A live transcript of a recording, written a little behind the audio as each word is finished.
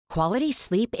Quality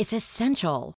sleep is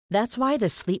essential. That's why the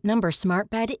Sleep Number Smart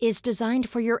Bed is designed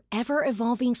for your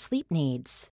ever-evolving sleep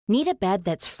needs. Need a bed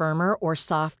that's firmer or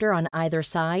softer on either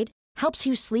side? Helps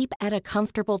you sleep at a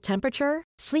comfortable temperature?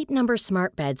 Sleep Number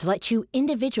Smart Beds let you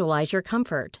individualize your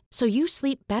comfort, so you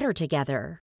sleep better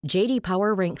together. J.D.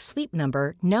 Power ranks Sleep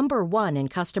Number number 1 in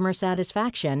customer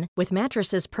satisfaction with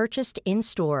mattresses purchased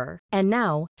in-store. And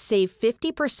now, save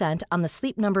 50% on the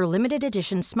Sleep Number Limited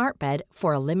Edition Smart Bed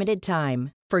for a limited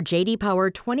time. For J.D. Power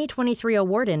 2023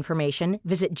 award information,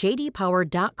 visit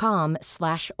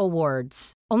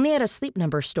jdpower.com/awards. Only at a Sleep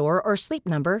Number store or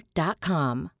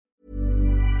sleepnumber.com.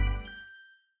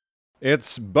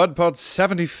 It's BudPod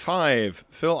 75.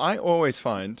 Phil, I always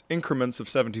find increments of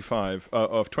 25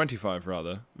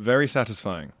 rather, very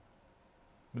satisfying.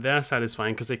 They're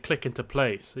satisfying because they click into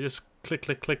place. They just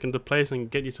click into place and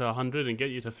get you to 100 and get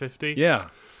you to 50. Yeah.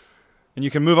 And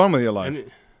you can move on with your life.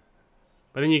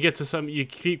 But then you get to you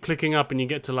keep clicking up and you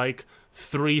get to like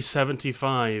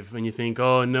 375 and you think,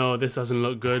 oh no, this doesn't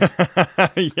look good.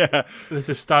 Yeah. This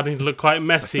is starting to look quite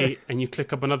messy. And you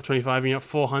click up another 25 and you're at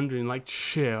 400 and like,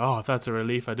 shit, oh, that's a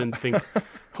relief. I didn't think,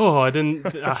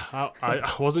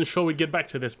 I wasn't sure we'd get back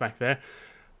to this back there.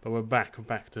 But we're back to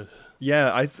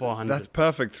 400. That's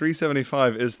perfect.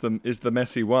 375 is the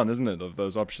messy one, isn't it, of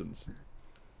those options?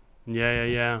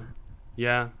 Yeah.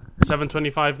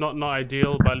 725, not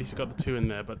ideal, but at least you got the 2 in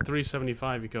there. But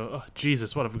 375, you go, oh,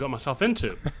 Jesus, what have I got myself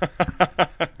into?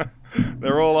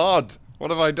 They're all odd.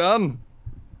 What have I done?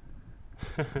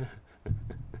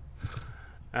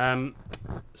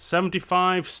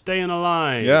 75, staying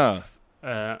alive. Yeah.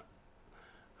 How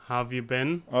have you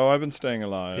been? Oh, I've been staying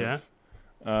alive. Yeah.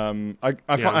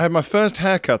 I had my first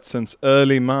haircut since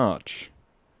early March.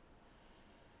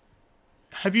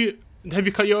 Have you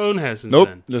cut your own hair since Nope,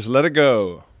 then? just let it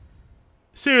go.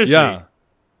 Seriously? Yeah.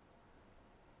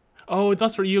 Oh,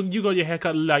 that's right. You got your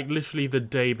haircut like literally the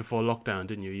day before lockdown,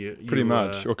 didn't you? You Pretty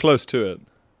much, or close to it.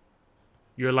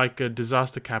 You're like a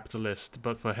disaster capitalist,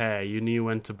 but for hair. You knew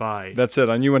when to buy. That's it.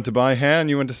 I knew when to buy hair, and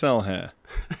knew when to sell hair.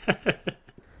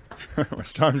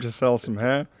 It's time to sell some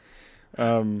hair.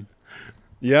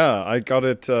 Yeah, I got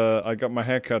it. I got my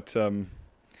haircut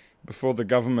before the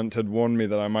government had warned me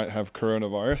that I might have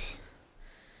coronavirus.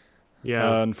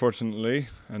 Yeah. Unfortunately,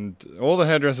 and all the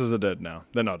hairdressers are dead now.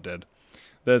 They're not dead.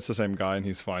 It's the same guy, and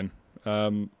he's fine.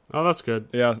 Oh, that's good.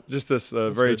 Yeah, just this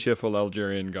very cheerful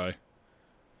Algerian guy.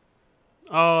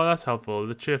 Oh, that's helpful.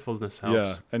 The cheerfulness helps.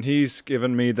 Yeah, and he's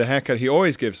given me the haircut he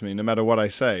always gives me, no matter what I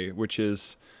say, which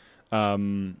is,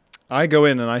 I go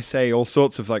in and I say all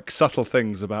sorts of like subtle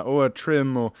things about, a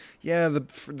trim, or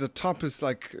the top is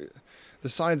like, the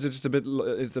sides are just a bit,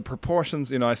 the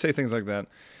proportions, I say things like that.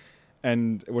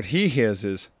 And what he hears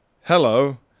is,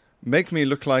 hello, make me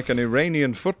look like an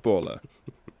Iranian footballer.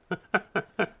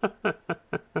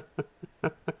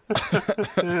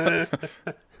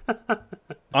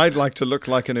 I'd like to look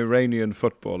like an Iranian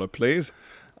footballer, please.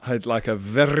 I'd like a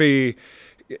very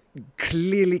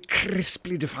clearly,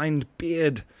 crisply defined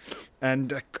beard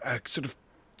and a sort of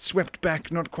swept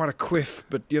back, not quite a quiff,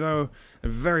 but,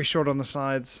 very short on the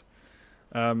sides.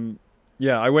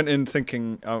 I went in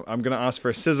thinking I'm going to ask for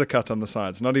a scissor cut on the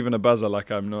sides, not even a buzzer like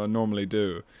I normally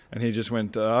do. And he just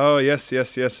went, oh, yes,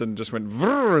 and just went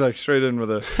like straight in with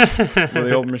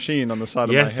the old machine on the side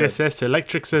of my head. Yes,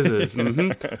 electric scissors.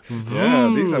 Mm-hmm.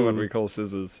 Yeah, these are what we call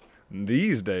scissors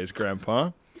these days,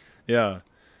 Grandpa. Yeah.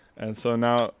 And so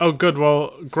now... Oh, good.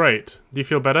 Well, great. Do you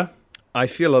feel better? I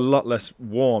feel a lot less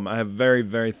warm. I have very,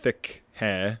 very thick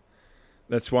hair.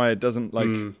 That's why it doesn't,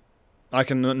 I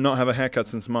can not have a haircut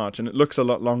since March, and it looks a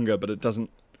lot longer, but it doesn't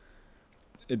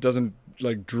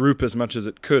like droop as much as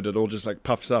it could. It all just like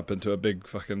puffs up into a big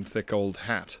fucking thick old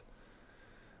hat.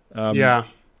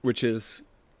 Which is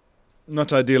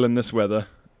not ideal in this weather.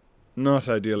 Not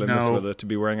ideal in this weather to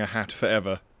be wearing a hat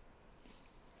forever.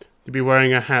 To be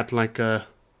wearing a hat like a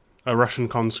Russian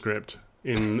conscript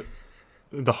in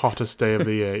the hottest day of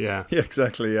the year, yeah. Yeah,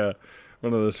 exactly, yeah.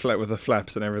 One of those with the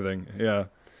flaps and everything, yeah.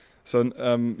 So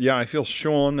I feel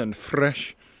shorn and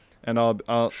fresh, and I'll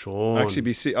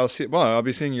actually I'll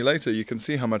be seeing you later. You can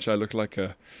see how much I look like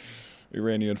a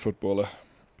Iranian footballer.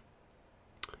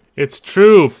 It's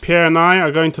true. Pierre and I are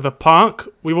going to the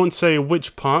park. We won't say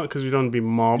which park because we don't want to be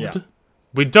mobbed. Yeah.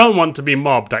 We don't want to be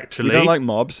mobbed, actually. We don't like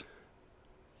mobs.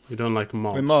 We don't like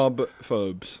mobs. We're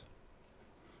mob-phobes.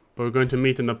 But we're going to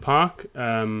meet in the park.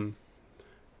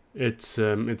 It's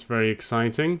very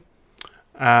exciting.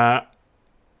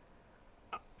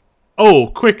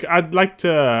 Quick! I'd like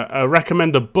to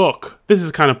recommend a book. This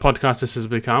is the kind of podcast this has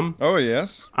become. Oh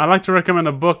yes. I'd like to recommend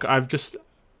a book. I can't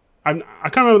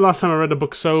remember the last time I read a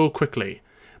book so quickly,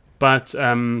 But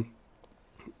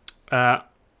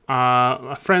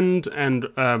a friend and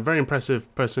a very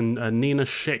impressive person, Nina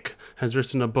Schick, has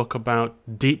written a book about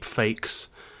deep fakes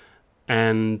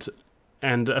and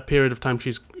a period of time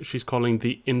she's calling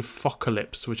the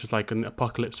Infocalypse, which is like an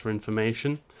apocalypse for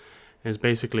information. It's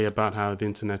basically about how the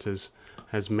internet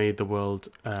has made the world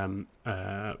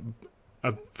a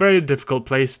very difficult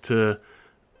place to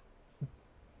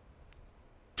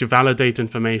validate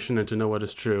information and to know what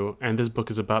is true. And this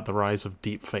book is about the rise of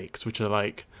deep fakes, which are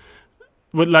like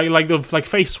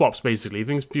face swaps, basically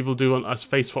things people do as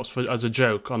face swaps as a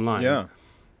joke online. Yeah.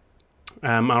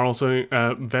 Are also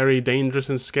very dangerous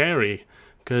and scary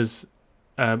because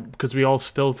we all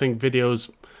still think videos.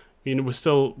 We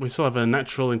still have a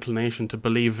natural inclination to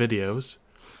believe videos,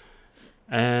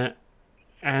 and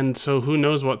so who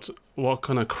knows what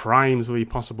kind of crimes will be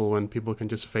possible when people can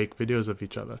just fake videos of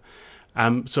each other.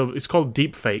 So it's called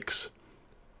Deep Fakes,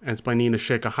 and it's by Nina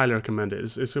Schick. I highly recommend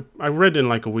it. I read it in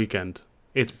like a weekend.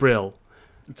 It's brill.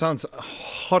 It sounds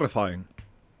horrifying.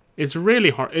 It's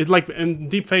really hard. It's like,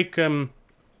 and deepfake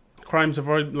crimes have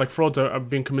already, like frauds are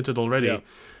being committed already. Yeah.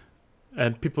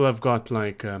 And people have got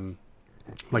like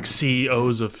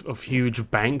CEOs of huge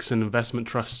banks and investment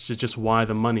trusts to just wire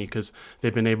the money because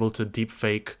they've been able to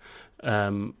deepfake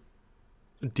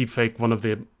one of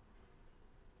the.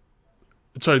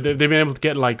 Sorry, they've been able to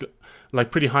get like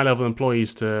pretty high level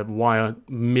employees to wire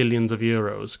millions of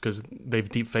euros because they've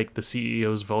deepfaked the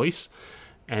CEO's voice,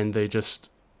 and they just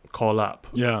call up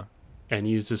and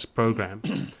use this program.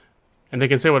 And they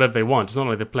can say whatever they want. It's not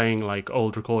like they're playing like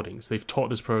old recordings. They've taught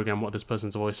this program what this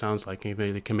person's voice sounds like, and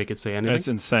they can make it say anything. That's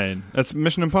insane. That's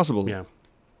Mission Impossible. Yeah,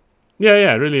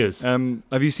 it really is.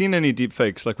 Have you seen any deep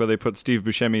fakes, like where they put Steve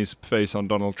Buscemi's face on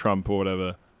Donald Trump or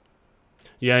whatever?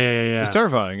 Yeah. It's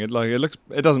terrifying. It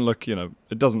doesn't look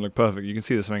perfect. You can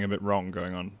see there's something a bit wrong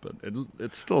going on, but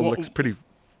it still looks pretty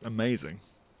amazing.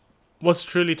 What's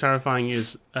truly terrifying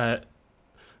is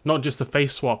not just the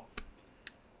face swap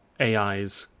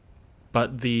AIs,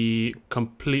 but the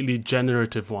completely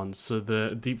generative ones. So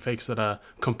the deepfakes that are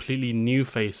completely new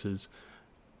faces.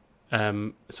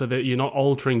 So that you're not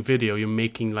altering video, you're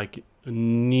making like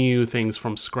new things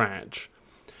from scratch.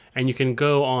 And you can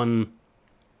go on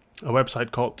a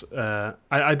website called,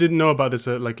 I didn't know about this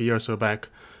like a year or so back,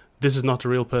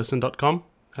 thisisnotarealperson.com.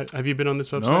 Have you been on this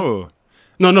website?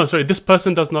 No, sorry,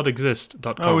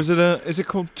 thispersondoesnotexist.com. Oh, is it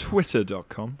called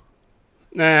twitter.com?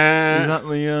 Is that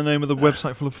the name of the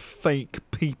website full of fake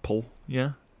people?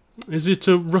 Yeah. Is it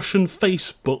a Russian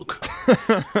Facebook?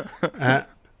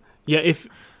 If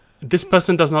this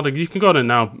person does not, you can go on it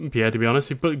now, Pierre. To be honest,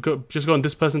 just go on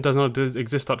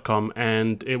thispersondoesnotexist.com,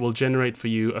 and it will generate for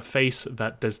you a face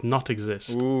that does not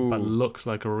exist but looks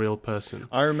like a real person.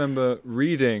 I remember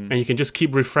reading, and you can just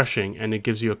keep refreshing, and it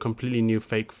gives you a completely new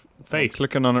fake face. I'm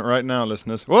clicking on it right now,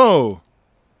 listeners. Whoa!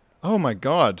 Oh my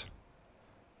god!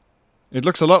 It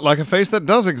looks a lot like a face that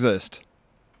does exist.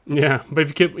 Yeah, but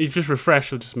if you just refresh,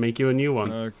 it'll just make you a new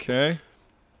one. Okay.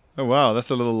 Oh wow,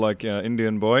 that's a little like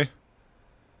Indian boy.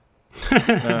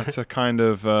 That's a kind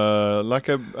of like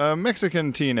a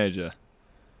Mexican teenager.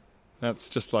 That's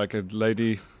just like a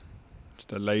lady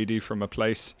from a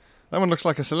place. That one looks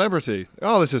like a celebrity.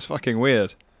 Oh, this is fucking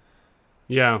weird.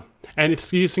 Yeah, and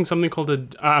it's using something called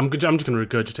I'm just going to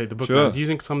regurgitate the book. Sure. It's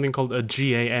using something called a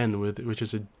GAN, which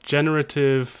is a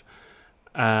generative,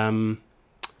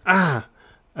 adversarial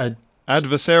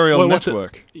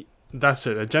network. That's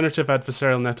it, a generative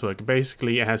adversarial network.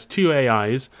 Basically, it has two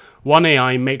AIs. One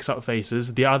AI makes up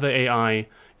faces. The other AI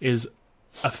is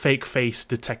a fake face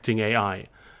detecting AI.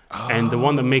 Oh. And the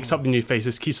one that makes up the new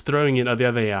faces keeps throwing it at the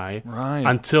other AI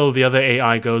until the other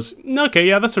AI goes, okay,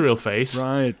 yeah, that's a real face.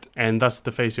 Right. And that's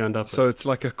the face you end up with. So it's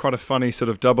like quite a funny sort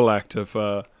of double act of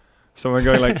someone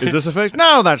going like, is this a face?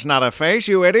 No, that's not a face,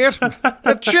 you idiot.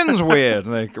 The chin's weird.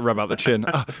 And they rub out the chin.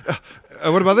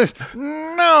 What about this?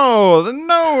 No, the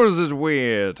nose is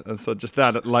weird. And so just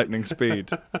that at lightning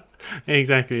speed.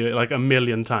 Exactly, like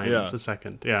 1,000,000 times a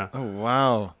second. Yeah. Oh,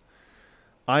 wow.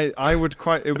 It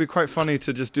would be quite funny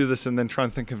to just do this and then try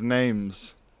and think of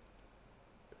names.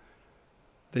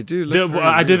 They do look very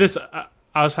I did real. this.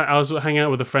 I was hanging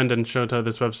out with a friend and showed her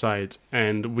this website,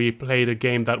 and we played a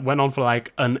game that went on for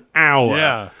like an hour.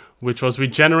 Yeah. Which was we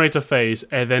generate a face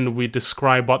and then we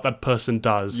describe what that person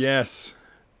does. Yes.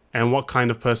 And what kind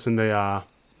of person they are.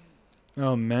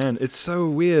 Oh man, it's so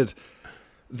weird.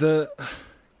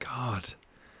 God.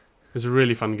 It's a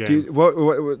really fun game.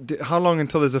 How long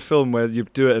until there's a film where you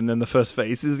do it and then the first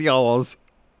face is yours?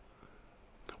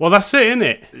 Well, that's it, isn't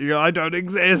it? You go, I don't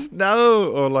exist, no.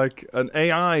 Or like an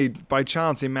AI by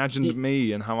chance imagined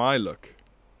me and how I look.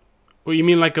 But you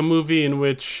mean like a movie in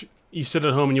which you sit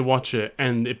at home and you watch it,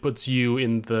 and it puts you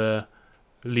in the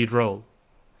lead role?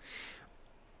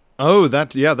 Oh,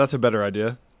 that's a better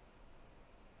idea.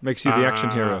 Makes you the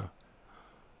action hero.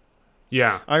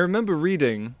 Yeah. I remember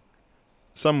reading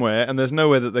somewhere, and there's no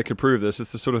way that they could prove this.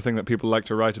 It's the sort of thing that people like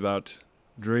to write about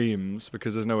dreams,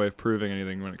 because there's no way of proving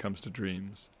anything when it comes to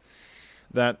dreams.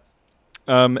 That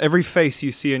every face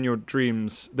you see in your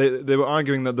dreams, they were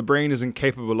arguing that the brain is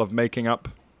incapable of making up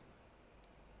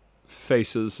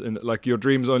faces, and like your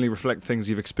dreams only reflect things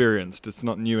you've experienced. It's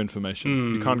not new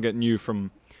information. You can't get new from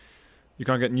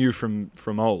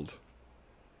old.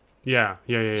 Yeah.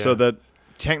 So that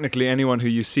technically anyone who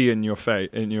you see in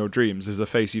your dreams is a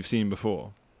face you've seen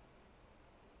before.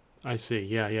 I see.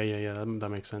 Yeah. That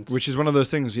makes sense. Which is one of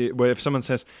those things where if someone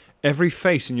says, every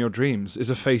face in your dreams is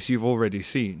a face you've already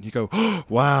seen, you go, oh,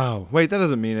 wow, wait, that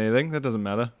doesn't mean anything. That doesn't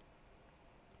matter.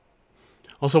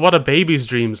 Also, what are babies'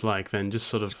 dreams like then? Just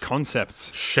sort of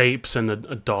concepts, shapes, and a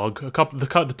dog.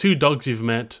 The two dogs you've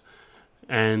met,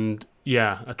 and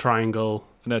a triangle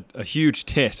and a huge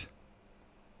tit.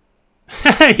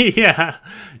 yeah.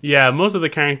 Most of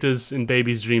the characters in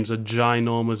babies' dreams are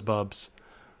ginormous bubs.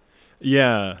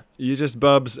 Yeah, you just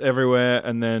bubs everywhere,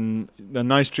 and then the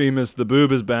nice dream is the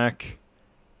boob is back,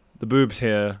 the boob's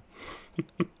here,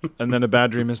 and then a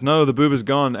bad dream is no, the boob is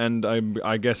gone, and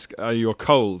I guess you're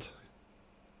cold.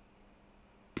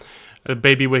 A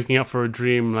baby waking up for a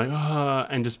dream, like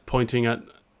and just pointing at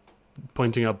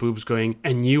boobs, going,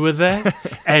 "And you were there,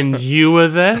 and you were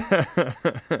there."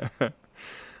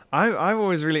 I'm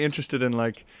always really interested in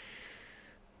like,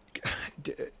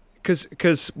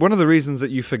 because one of the reasons that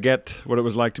you forget what it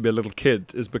was like to be a little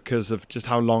kid is because of just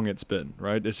how long it's been,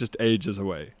 right? It's just ages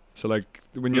away. So like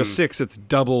when you're 6, it's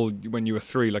double when you were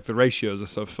 3. Like the ratios are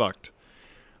so fucked.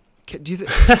 Can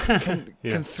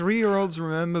 3-year-olds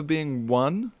remember being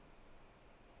 1?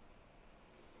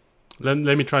 Let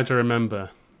me try to remember.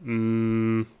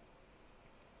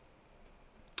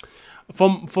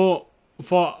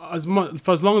 For as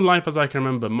long in life as I can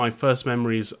remember, my first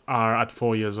memories are at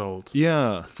 4 years old.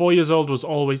 Yeah. 4 years old was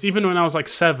always, even when I was like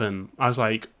 7, I was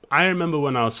like, I remember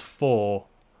when I was 4,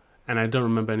 and I don't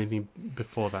remember anything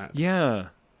before that. Yeah.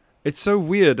 It's so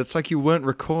weird. It's like you weren't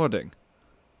recording.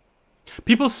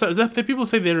 People say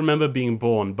they remember being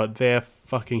born, but they're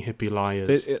fucking hippie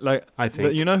liars. I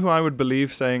think. You know who I would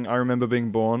believe saying I remember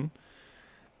being born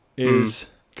is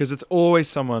because it's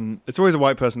always a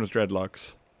white person with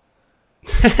dreadlocks.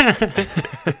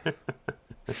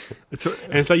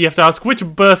 It's like you have to ask, which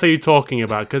birth are you talking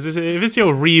about? Because if it's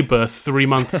your rebirth 3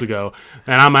 months ago,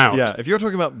 then I'm out. Yeah, if you're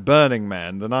talking about Burning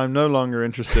Man, then I'm no longer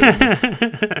interested in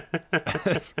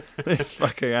this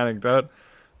fucking anecdote.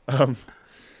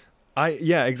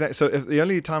 Exactly. So if the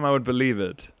only time I would believe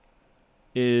it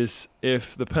is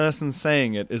if the person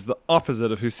saying it is the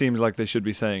opposite of who seems like they should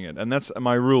be saying it, and that's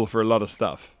my rule for a lot of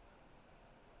stuff.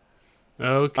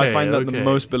 Okay, I find that the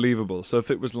most believable. So if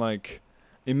it was like,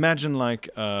 imagine like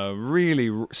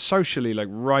really socially like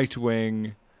right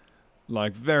wing,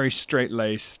 like very straight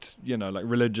laced, like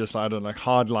religious, I don't know, like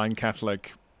hardline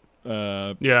Catholic,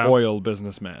 oil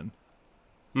businessman.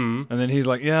 And then he's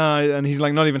like, and he's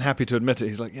like not even happy to admit it.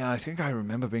 He's like, I think I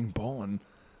remember being born.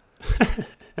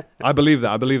 I believe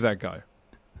that. I believe that guy.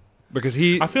 Because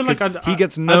he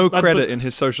gets no credit in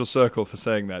his social circle for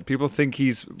saying that. People think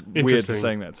he's weird for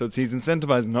saying that. So he's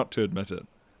incentivized not to admit it.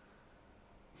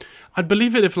 I'd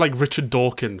believe it if like Richard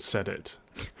Dawkins said it.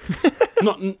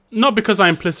 not because I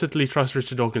implicitly trust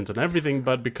Richard Dawkins on everything,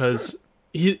 but because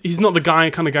he's not the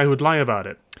kind of guy who would lie about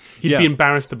it. He'd be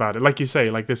embarrassed about it, like you say,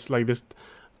 like this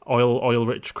oil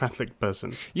rich Catholic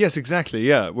person. Yes, exactly.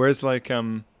 Yeah. Whereas like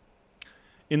in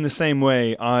the same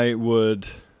way, I would.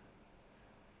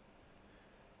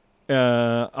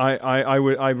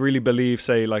 I really believe,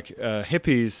 say, like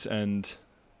hippies and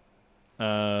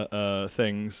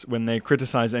things when they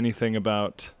criticize anything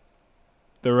about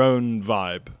their own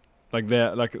vibe, like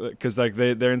because they're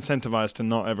incentivized to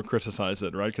not ever criticize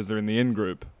it, right? Because they're in the in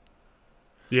group.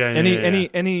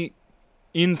 Any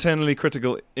internally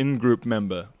critical in group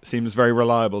member seems very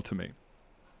reliable to me.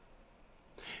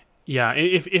 Yeah,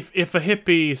 if a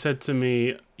hippie said to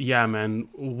me, "Yeah, man,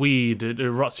 weed it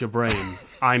rots your brain,"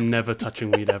 I'm never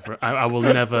touching weed ever. I will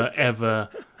never ever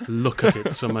look at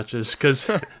it so much as because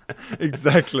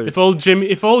exactly. If old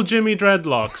Jimmy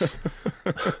Dreadlocks,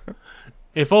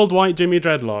 if old white Jimmy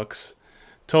Dreadlocks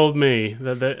told me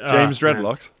that James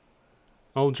Dreadlocks,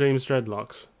 old James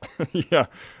Dreadlocks, yeah,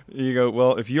 you go.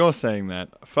 Well, if you're saying that,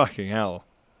 fucking hell,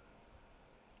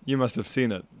 you must have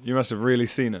seen it. You must have really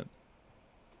seen it.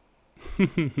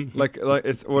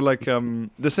 It's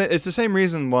the same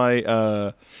reason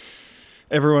why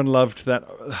everyone loved that.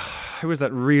 Who was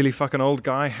that really fucking old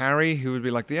guy, Harry, who would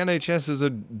be like, the NHS is a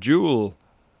jewel.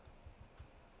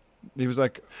 He was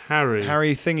like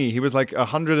Harry Thingy. He was like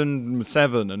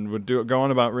 107 and would go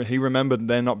on about he remembered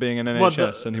there not being an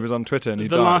NHS, and he was on Twitter and he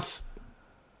died.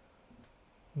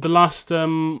 The last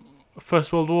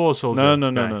First World War soldier.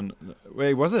 No.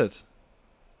 Wait, was it?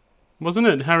 Wasn't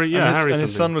it Harry? Yeah, Harry. And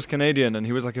his son was Canadian, and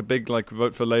he was like a big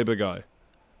vote for Labour guy.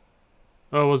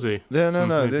 Oh, was he? Yeah,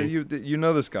 no. You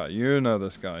know this guy. You know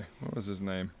this guy. What was his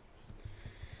name?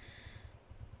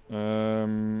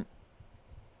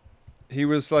 He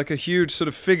was like a huge sort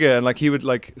of figure, and like he would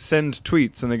like send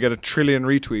tweets, and they get 1 trillion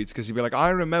retweets because he'd be like, "I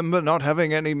remember not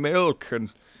having any milk," and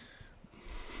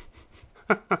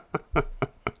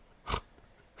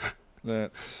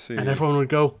let's see. And everyone would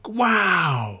go,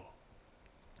 "Wow."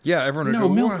 Yeah, everyone would no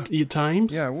go, milk wow. at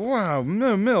times. Yeah, wow,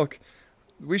 no milk.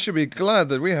 We should be glad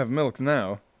that we have milk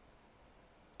now.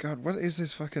 God, what is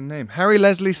his fucking name? Harry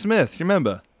Leslie Smith, you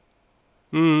remember?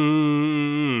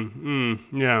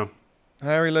 Yeah.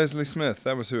 Harry Leslie Smith,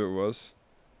 that was who it was.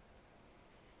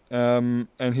 And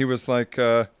he was like...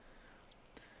 anyway,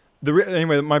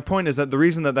 my point is that the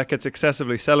reason that gets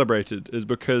excessively celebrated is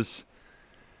because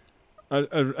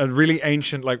a really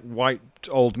ancient, like, white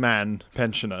old man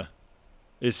pensioner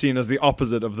is seen as the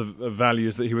opposite of the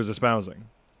values that he was espousing.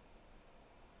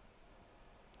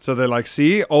 So they're like,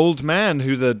 see, old man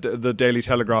who the Daily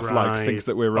Telegraph likes thinks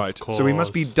that we're right. Course, so we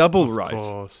must be double right. Of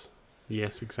course.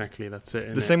 Yes, exactly. That's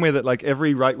it. The same way that like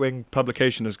every right-wing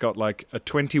publication has got like a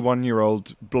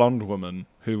 21-year-old blonde woman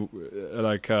who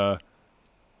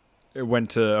went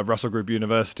to Russell Group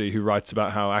University who writes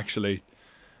about how actually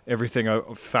everything a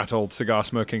fat old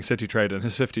cigar-smoking city trader in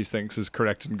his 50s thinks is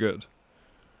correct and good.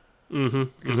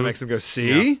 Because it makes them go,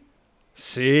 see? Yeah.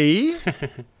 See?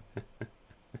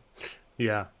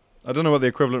 Yeah. I don't know what the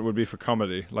equivalent would be for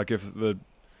comedy. Like if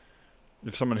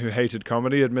someone who hated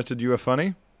comedy admitted you were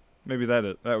funny, maybe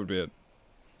that would be it.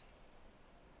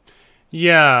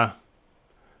 Yeah.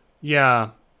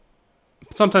 Yeah.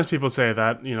 Sometimes people say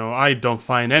that, I don't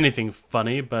find anything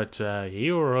funny, but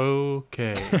you're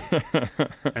okay.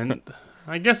 And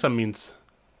I guess that means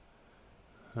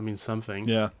something.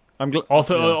 Yeah.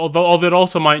 Although it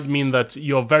also might mean that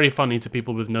you're very funny to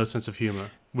people with no sense of humor,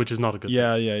 which is not a good thing.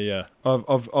 Yeah.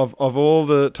 Of all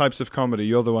the types of comedy,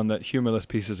 you're the one that humorless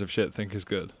pieces of shit think is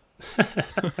good.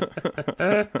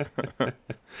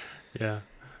 Yeah.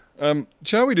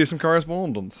 Shall we do some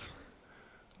correspondence?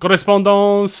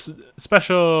 Correspondence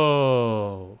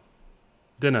special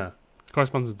dinner.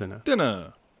 Correspondence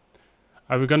dinner.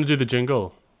 Are we going to do the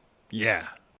jingle? Yeah.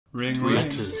 Ring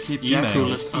letters, keep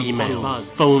emails,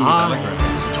 phone letters.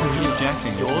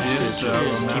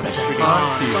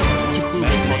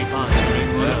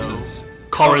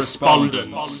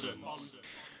 Correspondence.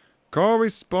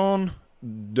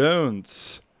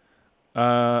 Correspondence.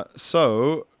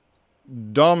 So,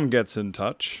 Dom gets in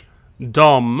touch.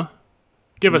 Dom,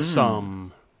 give us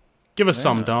some. Give us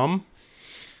some, Dom.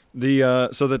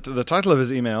 The title of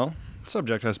his email,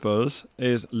 subject I suppose,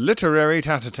 is Literary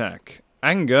Tat Attack.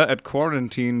 Anger at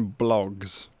quarantine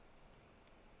blogs.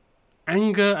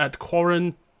 Anger at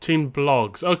quarantine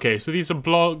blogs. Okay, so these are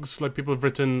blogs like people have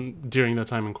written during their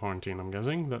time in quarantine, I'm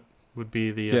guessing. That would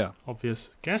be the obvious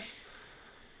guess.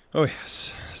 Oh,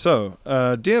 yes. So,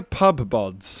 dear pub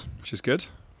bods, which is good.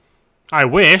 I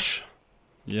wish.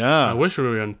 Yeah. I wish we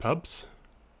were in pubs.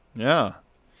 Yeah.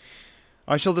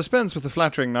 I shall dispense with the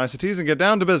flattering niceties and get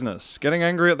down to business, getting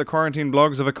angry at the quarantine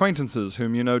blogs of acquaintances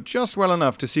whom you know just well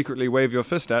enough to secretly wave your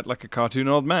fist at like a cartoon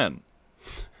old man.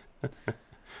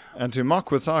 And to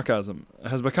mock with sarcasm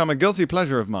has become a guilty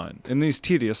pleasure of mine in these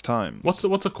tedious times.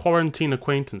 What's a quarantine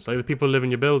acquaintance? Like the people who live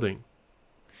in your building?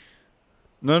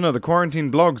 No, the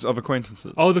quarantine blogs of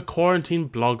acquaintances. Oh, the quarantine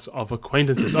blogs of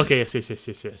acquaintances. Okay,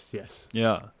 yes.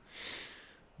 Yeah.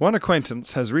 One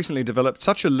acquaintance has recently developed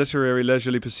such a literary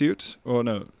leisurely pursuit... Oh,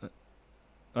 no.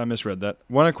 I misread that.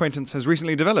 One acquaintance has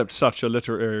recently developed such a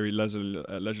literary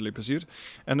leisurely pursuit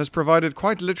and has provided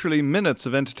quite literally minutes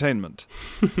of entertainment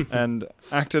and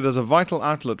acted as a vital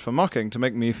outlet for mocking to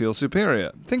make me feel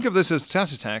superior. Think of this as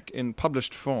tat attack in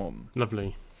published form.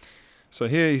 Lovely. So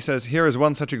here he says, here is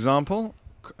one such example.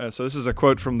 So this is a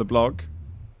quote from the blog.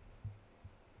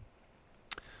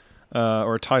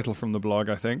 Or a title from the blog,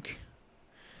 I think.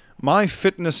 My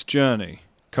fitness journey,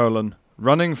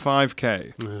 running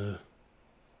 5K.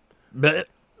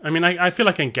 I mean, I feel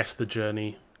like I can guess the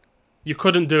journey. You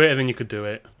couldn't do it, and then you could do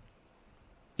it.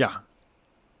 Yeah.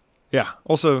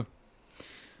 Also,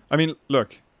 I mean,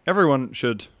 look, everyone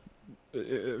should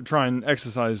try and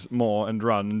exercise more and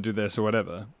run and do this or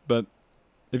whatever. But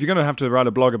if you're going to have to write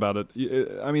a blog about it,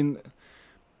 I mean,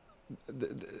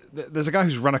 there's a guy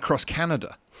who's run across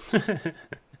Canada,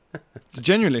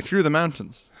 genuinely through the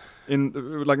mountains,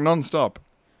 in like non-stop.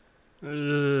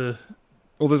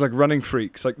 All those like running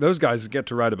freaks, like those guys get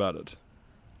to write about it.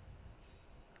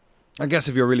 I guess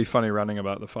if you're really funny writing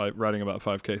about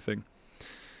 5K thing.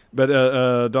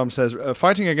 But Dom says,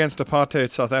 fighting against apartheid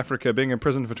South Africa, being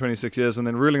imprisoned for 26 years, and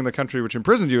then ruling the country which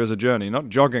imprisoned you as a journey, not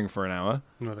jogging for an hour.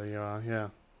 Oh, there you are, yeah.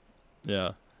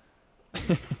 Yeah.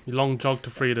 Long jog to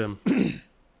freedom.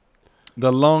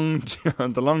 The long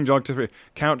jog to freedom.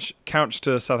 Couch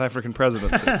to South African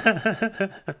presidency.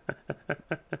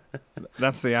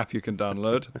 That's the app you can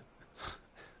download.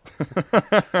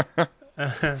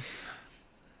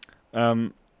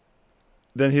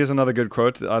 Then here's another good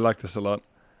quote. I like this a lot.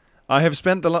 I have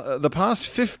spent the past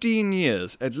 15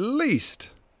 years, at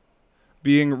least,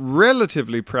 being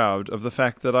relatively proud of the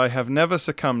fact that I have never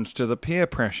succumbed to the peer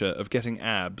pressure of getting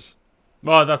abs.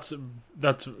 Well,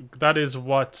 that is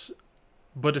what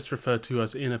Buddhists refer to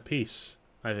as inner peace,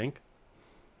 I think.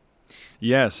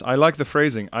 Yes, I like the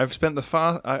phrasing. I have spent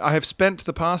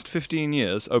the past 15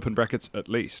 years, open brackets, at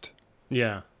least.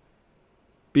 Yeah.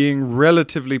 Being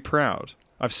relatively proud.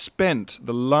 I've spent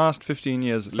the last 15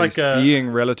 years at least being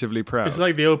relatively proud. It's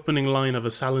like the opening line of a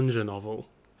Salinger novel.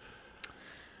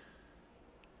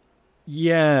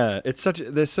 Yeah, it's such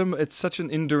an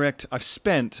indirect. I've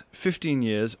spent 15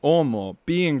 years or more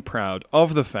being proud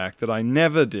of the fact that I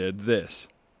never did this.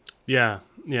 Yeah.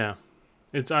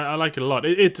 I like it a lot.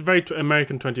 It's very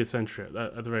American 20th century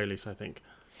at the very least, I think.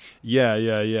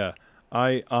 Yeah.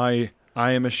 I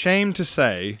am ashamed to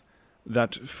say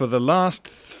that for the last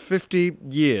 50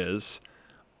 years,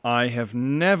 I have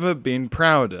never been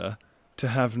prouder to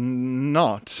have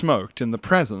not smoked in the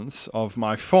presence of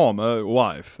my former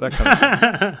wife. That kind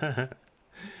of thing.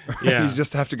 Yeah. You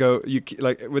just have to go,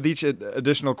 with each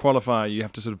additional qualifier, you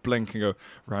have to sort of blink and go,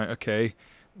 right, okay,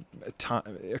 so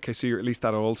you're at least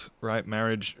that old, right,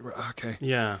 marriage, okay.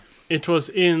 Yeah. It was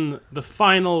in the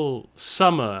final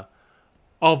summer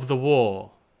of the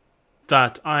war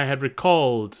that I had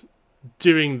recalled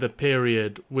during the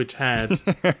period which had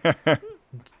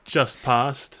just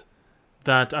passed,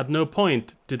 that at no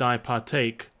point did I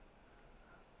partake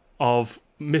of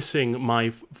missing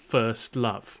my first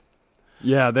love.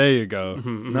 Yeah, there you go.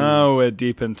 Mm-hmm. Now we're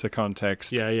deep into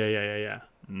context. Yeah.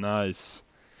 Nice.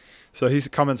 So he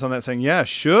comments on that saying, yeah,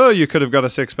 sure, you could have got a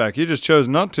six-pack. You just chose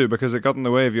not to because it got in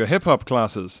the way of your hip-hop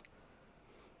classes.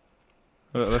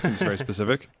 That seems very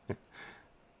specific.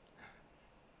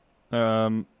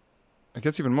 It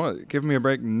gets even more. Give me a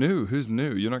break. New. Who's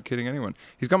new? You're not kidding anyone.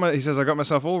 He says, I got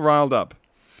myself all riled up.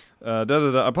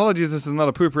 Apologies, this is not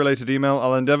a poop-related email.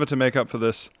 I'll endeavor to make up for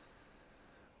this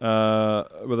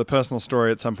with a personal story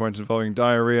at some point involving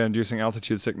diarrhea-inducing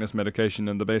altitude sickness medication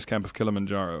in the base camp of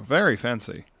Kilimanjaro. Very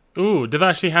fancy. Ooh, did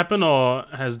that actually happen, or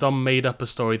has Dom made up a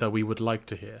story that we would like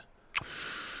to hear?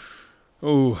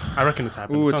 Ooh. I reckon it's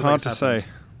happened. Ooh, it's hard to say.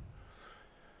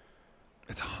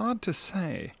 It's hard to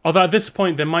say. Although at this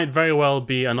point, there might very well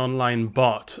be an online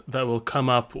bot that will come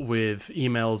up with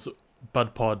emails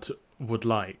BudPod would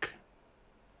like.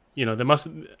 You know, there must...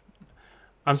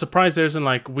 I'm surprised there isn't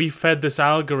like, we fed this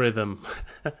algorithm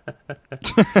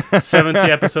 70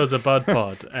 episodes of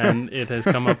BudPod, and it has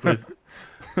come up with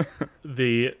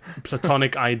the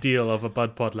platonic ideal of a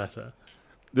BudPod letter.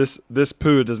 This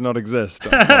poo does not exist.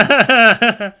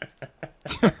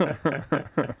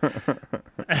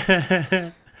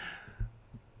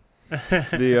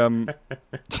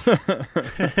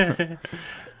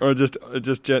 Or just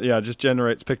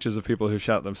generates pictures of people who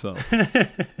shout themselves.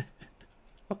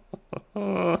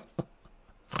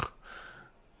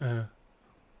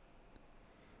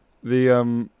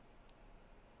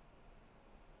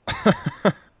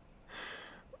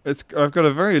 I've got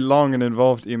a very long and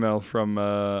involved email from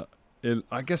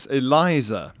I guess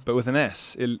Eliza, but with an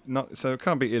S. So it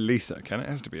can't be Elisa, can it? It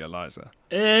has to be Eliza.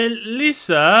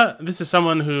 Lisa, this is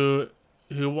someone who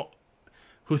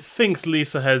thinks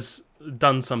Lisa has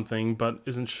done something but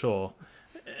isn't sure.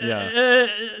 Yeah.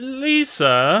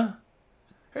 Lisa,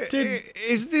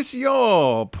 is this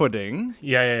your pudding?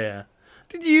 Yeah.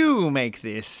 Did you make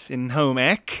this in home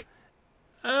ec?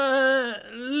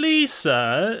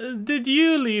 Lisa, did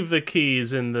you leave the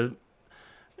keys in the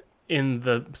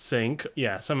sink?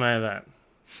 Yeah, something like that.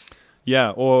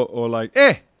 Yeah, or like,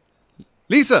 hey,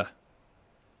 Lisa.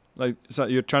 Like, so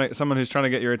someone who's trying to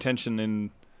get your attention in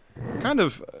kind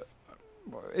of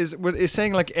is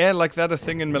saying like like that a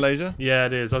thing in Malaysia? Yeah,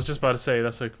 it is. I was just about to say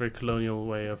that's a very colonial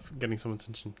way of getting someone's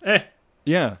attention. Hey.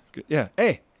 Yeah.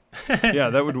 Hey. Yeah,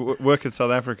 that would work in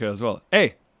South Africa as well.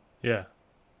 Hey. Yeah.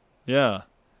 Yeah.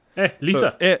 Hey,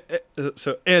 Lisa.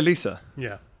 So Lisa.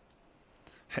 Yeah.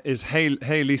 is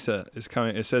Hey Lisa is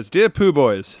coming. It says, "Dear Pooh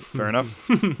Boys." Fair enough.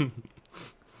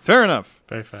 Fair enough.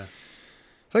 Very fair.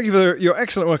 Thank you for your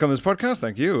excellent work on this podcast.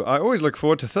 Thank you. I always look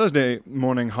forward to Thursday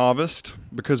morning harvest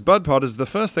because Bud Pod is the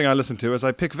first thing I listen to as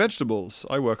I pick vegetables.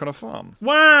 I work on a farm.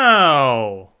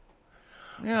 Wow.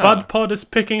 Yeah. Bud Pod is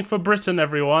picking for Britain,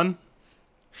 everyone.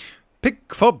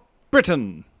 Pick for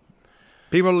Britain.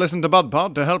 People listen to Bud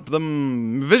Pod to help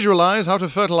them visualize how to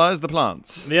fertilize the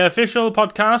plants. The official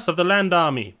podcast of the Land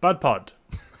Army, Bud Pod.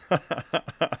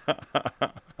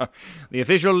 The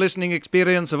official listening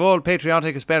experience of all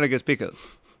patriotic asparagus pickers.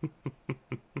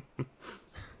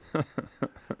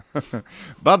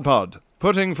 Bud Pod,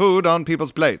 putting food on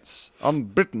people's plates, on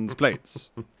Britain's plates.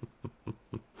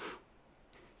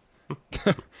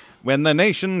 When the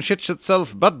nation shits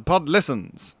itself, Bud Pod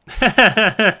listens.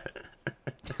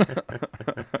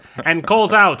 And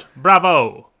calls out,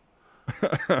 bravo.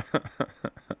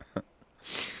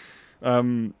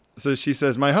 So she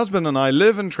says, my husband and I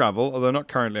live and travel, although not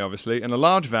currently, obviously, in a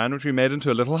large van which we made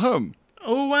into a little home.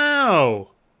 Oh, wow.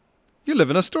 You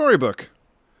live in a storybook.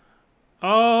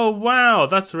 Oh, wow.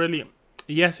 That's really...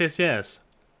 Yes.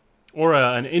 Or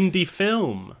an indie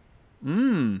film.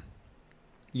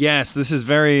 Yes, this is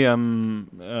very ukulele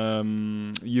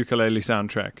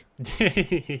soundtrack.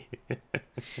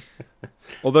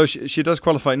 Although she does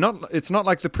qualify. It's not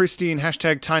like the pristine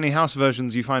 #tiny house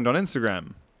versions you find on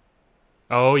Instagram.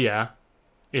 Oh, yeah.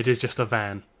 It is just a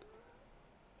van.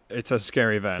 It's a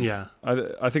scary van. Yeah.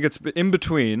 I think it's in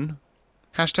between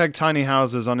 #tiny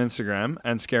houses on Instagram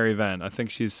and scary van. I think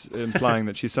she's implying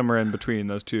that she's somewhere in between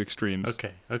those two extremes.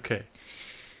 Okay.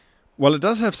 While it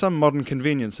does have some modern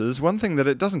conveniences, one thing that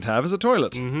it doesn't have is a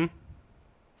toilet. Mm-hmm.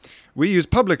 We use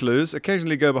public loos,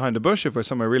 occasionally go behind a bush if we're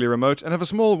somewhere really remote, and have a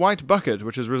small white bucket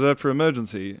which is reserved for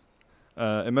emergency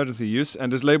use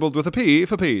and is labelled with a P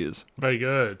for peas. Very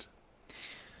good.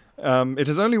 It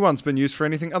has only once been used for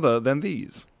anything other than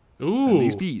these. Ooh. Than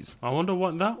these peas. I wonder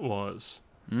what that was.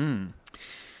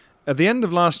 At the end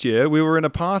of last year, we were in a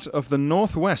part of the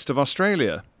northwest of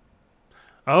Australia.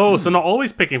 Oh, so not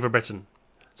always picking for Britain.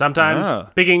 Sometimes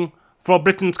picking for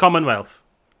Britain's Commonwealth.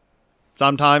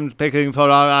 Sometimes picking for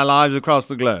our lives across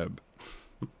the globe.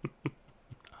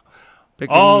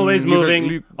 Always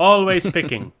moving, always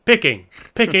picking. Picking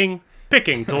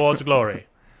towards glory.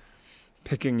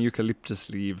 Picking eucalyptus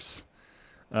leaves.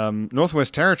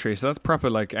 Northwest Territory, so that's proper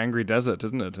like angry desert,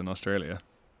 isn't it, in Australia?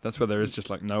 That's where there is just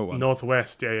like no one.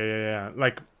 Northwest, yeah.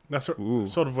 Like that's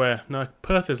sort of where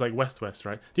Perth is like west,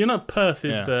 right? Do you know Perth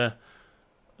is the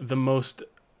most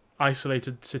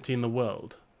isolated city in the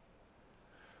world?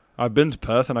 I've been to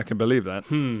Perth and I can believe that.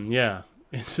 Yeah.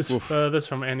 It's just furthest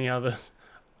from any other,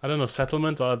 I don't know,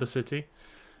 settlement or other city.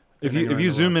 If you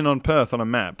zoom in on Perth on a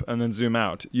map and then zoom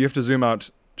out, you have to zoom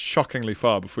out shockingly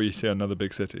far before you see another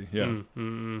big city. Yeah.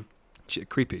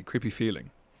 Creepy feeling.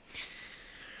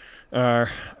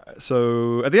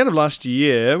 So at the end of last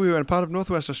year, we were in a part of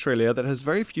northwest Australia that has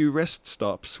very few rest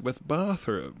stops with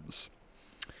bathrooms.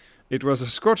 It was a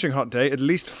scorching hot day, at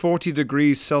least 40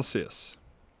 degrees Celsius.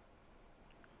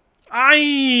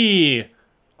 Aye!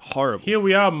 Horrible. Here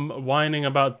we are whining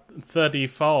about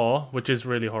 34, which is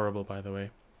really horrible, by the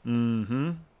way.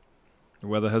 The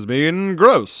weather has been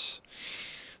gross.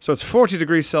 So it's 40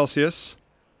 degrees Celsius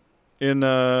in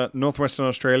northwestern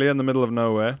Australia in the middle of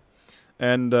nowhere.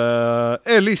 And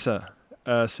Elisa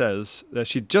says that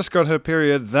she just got her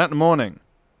period that morning.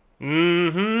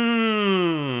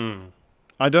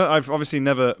 I've obviously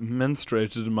never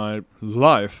menstruated in my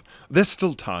life. There's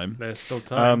still time. There's still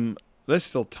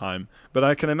time. But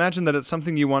I can imagine that it's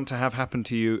something you want to have happen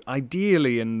to you,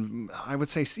 ideally in, I would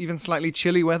say, even slightly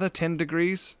chilly weather, 10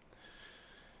 degrees.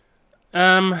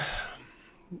 I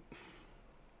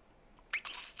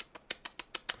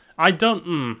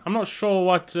don't. I'm not sure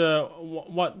what.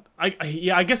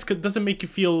 I guess does it make you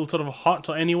feel sort of hot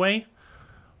anyway,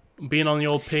 being on the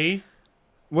old pee?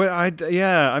 Well, I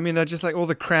just like all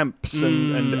the cramps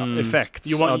and effects.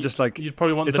 You'd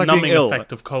probably want the like numbing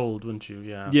effect of cold, wouldn't you?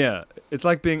 Yeah. Yeah, it's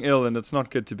like being ill, and it's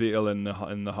not good to be ill in the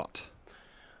hot.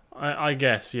 I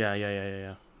guess.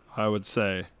 Yeah. I would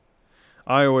say.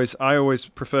 I always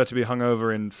prefer to be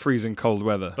hungover in freezing cold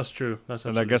weather. That's true.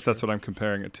 And I guess that's what I'm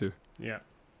comparing it to. Yeah.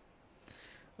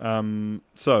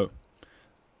 So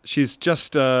she's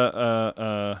just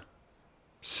started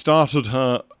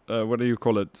her what do you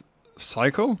call it?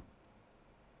 Cycle?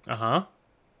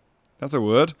 That's a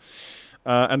word.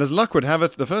 And as luck would have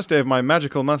it, the first day of my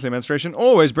magical monthly menstruation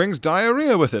always brings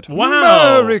diarrhea with it.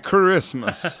 Wow! Merry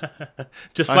Christmas!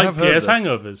 Just like Pierre's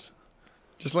hangovers.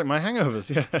 Just like my hangovers,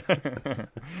 yeah.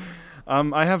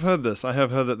 I have heard this. I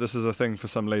have heard that this is a thing for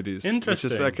some ladies. Interesting.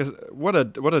 Which is like what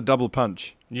a double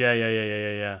punch.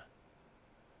 Yeah.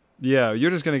 Yeah, you're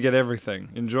just gonna get everything.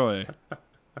 Enjoy.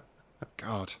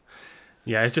 God.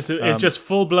 Yeah, it's just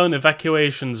full blown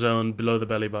evacuation zone below the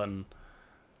belly button.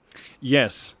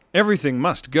 Yes, everything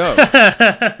must go.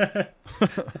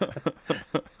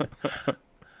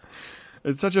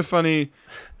 It's such a funny,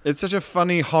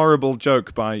 horrible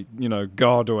joke by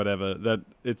God or whatever that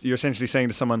you're essentially saying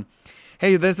to someone,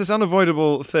 "Hey, there's this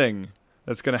unavoidable thing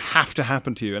that's going to have to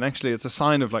happen to you," and actually, it's a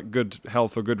sign of like good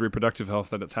health or good reproductive health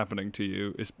that it's happening to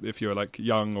you if you're like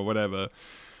young or whatever.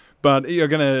 But you're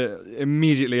gonna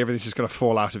immediately everything's just gonna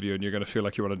fall out of you, and you're gonna feel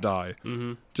like you want to die.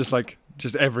 Mm-hmm.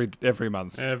 Just every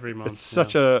month. Every month. It's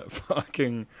such a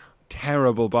fucking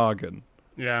terrible bargain.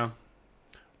 Yeah.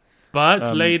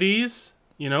 But ladies,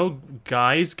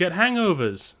 guys get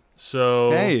hangovers. So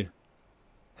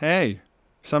hey,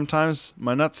 sometimes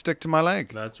my nuts stick to my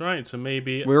leg. That's right. So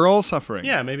maybe we're all suffering.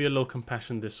 Yeah, maybe a little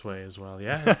compassion this way as well.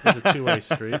 Yeah, it's a two-way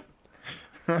street.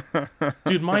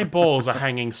 Dude, my balls are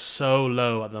hanging so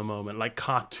low at the moment, like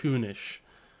cartoonish.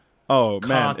 Oh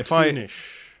man,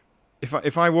 cartoonish.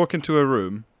 if I walk into a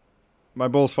room, my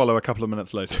balls follow a couple of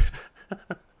minutes later,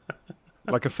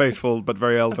 like a faithful but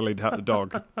very elderly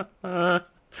dog.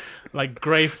 Like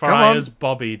Greyfriars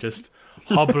Bobby just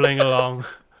hobbling along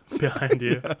behind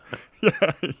you.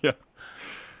 Yeah.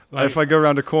 Like, if I go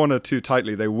around a corner too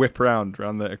tightly, they whip around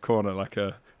the corner like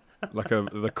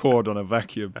the cord on a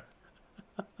vacuum.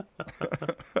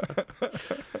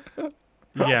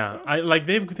 Yeah,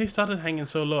 they've started hanging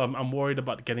so low. I'm worried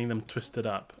about getting them twisted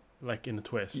up, like in a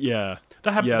twist. Yeah,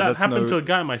 that happened to a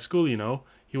guy at my school.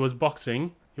 He was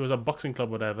boxing. He was at a boxing club,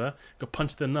 whatever. Got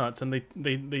punched in the nuts, and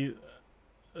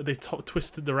they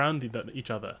twisted around each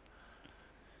other.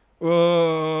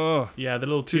 Oh, yeah, the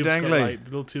little tubes got like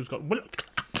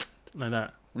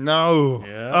that. No.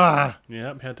 Yeah.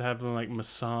 Yeah. He had to have them like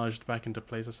massaged back into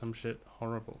place or some shit.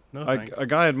 Horrible. No thanks. A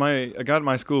guy at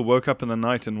my school woke up in the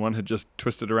night and one had just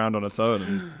twisted around on its own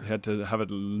and he had to have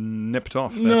it nipped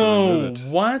off. No.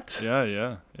 What?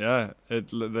 Yeah.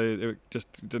 It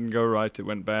just didn't go right. It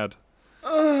went bad.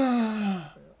 How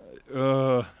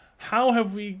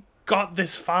have we got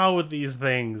this far with these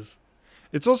things?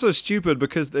 It's also stupid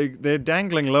because they're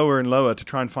dangling lower and lower to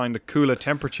try and find a cooler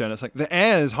temperature, and it's like the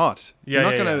air is hot. You're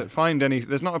not going to find any.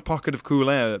 There's not a pocket of cool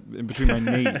air in between my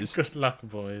knees. Good luck,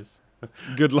 boys.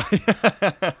 Good luck.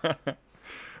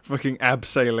 Fucking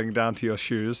abseiling down to your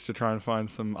shoes to try and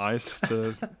find some ice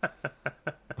to.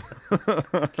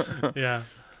 Yeah.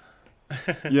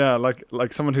 Yeah,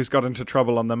 like someone who's got into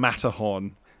trouble on the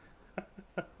Matterhorn,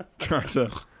 trying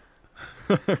to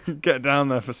get down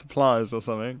there for supplies or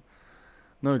something.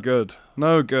 No good.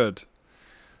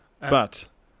 But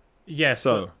yeah.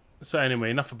 So anyway,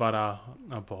 enough about our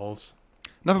balls.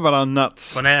 Enough about our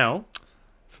nuts. For now.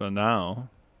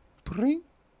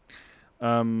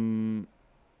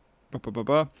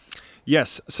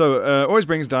 Yes. So always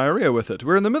brings diarrhea with it.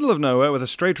 We're in the middle of nowhere with a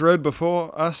straight road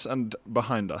before us and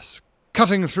behind us,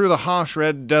 cutting through the harsh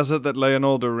red desert that lay in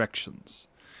all directions,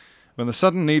 when the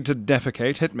sudden need to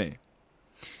defecate hit me.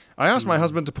 I asked my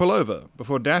husband to pull over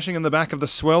before dashing in the back of the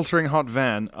sweltering hot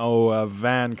van. Oh, a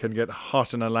van can get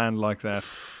hot in a land like that.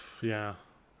 Yeah.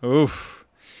 Oof.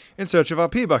 In search of our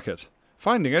pee bucket.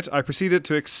 Finding it, I proceeded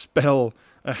to expel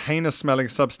a heinous-smelling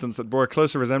substance that bore a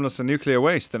closer resemblance to nuclear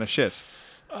waste than a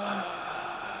shit.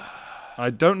 I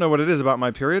don't know what it is about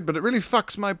my period, but it really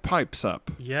fucks my pipes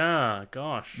up. Yeah,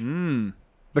 gosh. The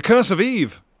curse of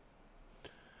Eve.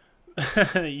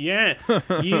 Yeah,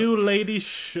 you ladies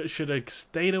should have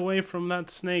stayed away from that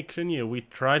snake, shouldn't you? We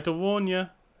tried to warn you.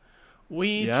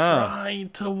 We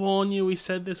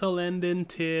said this will end in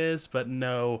tears, but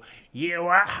no, you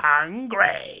were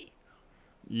hungry.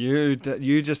 You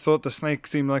just thought the snake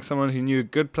seemed like someone who knew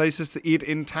good places to eat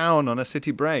in town on a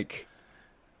city break.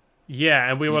 Yeah,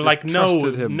 and we were like,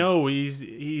 no,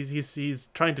 he's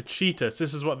trying to cheat us.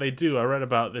 This is what they do. I read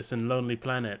about this in Lonely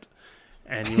Planet.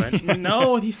 And he went,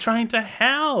 no, he's trying to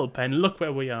help. And look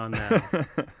where we are now.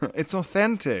 It's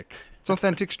authentic. It's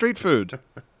authentic street food.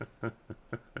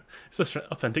 It's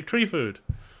authentic tree food.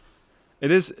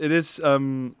 It is.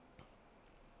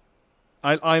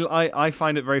 I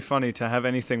find it very funny to have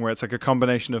anything where it's like a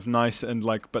combination of nice and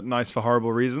but nice for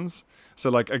horrible reasons. So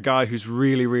like a guy who's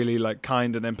really, really like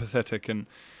kind and empathetic and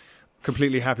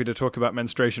completely happy to talk about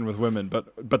menstruation with women,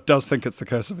 but does think it's the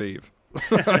curse of Eve.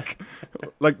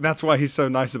 like that's why he's so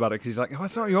nice about it. Because he's like, oh,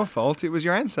 it's not your fault. It was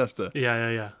your ancestor.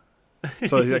 Yeah.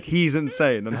 So he's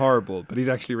insane and horrible, but he's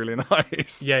actually really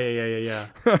nice. Yeah.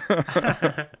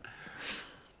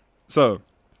 So,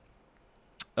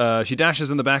 She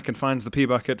dashes in the back and finds the pee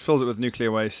bucket, fills it with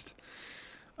nuclear waste.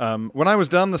 When I was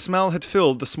done, the smell had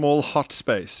filled the small hot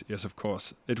space. Yes, of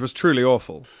course. It was truly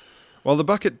awful. While the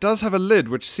bucket does have a lid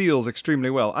which seals extremely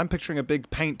well, I'm picturing a big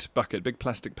paint bucket, big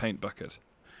plastic paint bucket.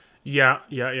 Yeah.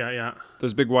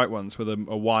 Those big white ones with a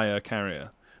wire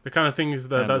carrier. The kind of things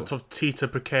that Handle. sort of teeter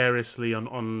precariously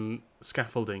on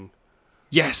scaffolding.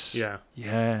 Yes. Yeah.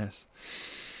 Yes.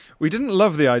 We didn't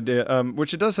love the idea,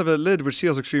 which it does have a lid which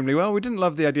seals extremely well. We didn't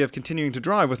love the idea of continuing to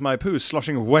drive with my poo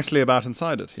sloshing wetly about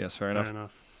inside it. Yes, fair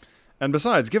enough. And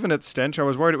besides, given its stench, I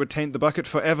was worried it would taint the bucket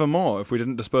forevermore if we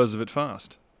didn't dispose of it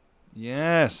fast.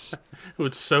 Yes. It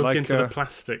would soak Like, into the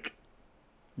plastic.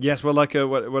 Yes, well, like a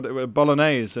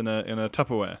bolognese in a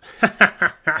Tupperware.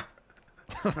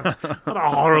 What a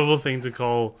horrible thing to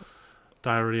call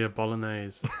diarrhea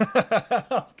bolognese.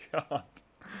 Oh, God.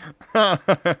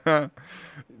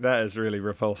 That is really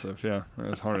repulsive, yeah.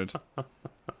 That is horrid.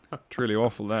 Truly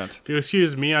awful, that. If you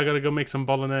excuse me, I gotta go make some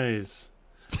bolognese.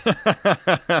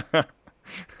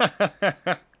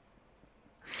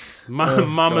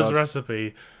 Mama's God.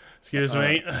 recipe. Excuse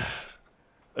me.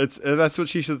 That's what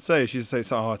she should say. She should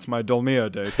say, "Oh, it's my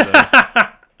Dolmio day today."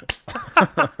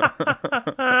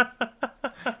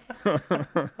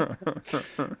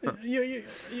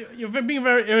 You're being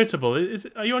very irritable.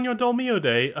 Are you on your Dolmio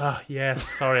day? Yes.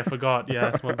 Sorry, I forgot. Yeah,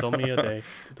 it's my Dolmio day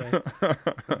today.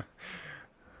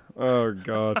 Oh,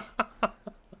 God.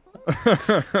 You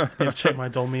have to check my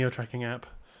Dolmio tracking app.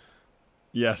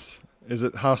 Yes. Is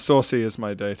it how saucy is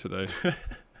my day today?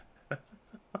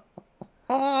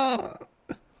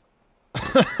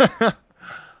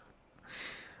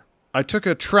 I took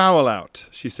a trowel out,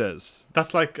 she says.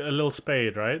 That's like a little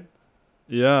spade, right?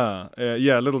 Yeah,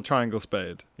 a little triangle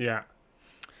spade. Yeah.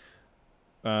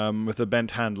 With a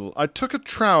bent handle. I took a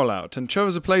trowel out and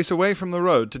chose a place away from the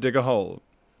road to dig a hole.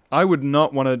 I would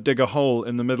not want to dig a hole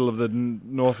in the middle of the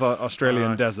North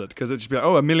Australian desert, because it'd just be like,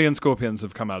 1 million scorpions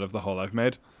have come out of the hole I've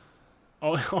made.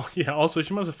 Oh, yeah. Also,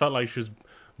 she must have felt like she was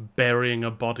burying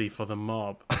a body for the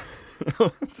mob.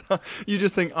 You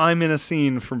just think I'm in a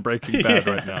scene from Breaking Bad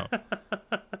right now.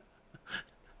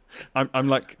 I'm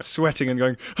like sweating and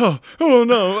going, oh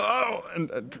no, oh,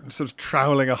 and sort of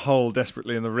troweling a hole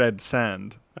desperately in the red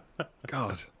sand.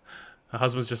 God. Her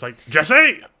husband's just like,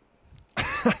 Jesse!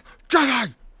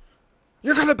 Jesse!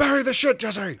 You're gonna bury the shit,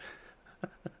 Jesse!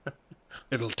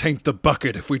 It'll taint the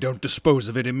bucket if we don't dispose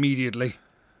of it immediately.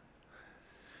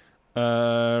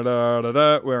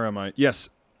 Where am I? Yes.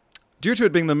 Due to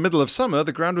it being the middle of summer,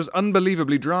 the ground was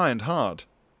unbelievably dry and hard.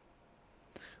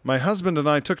 My husband and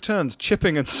I took turns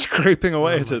chipping and scraping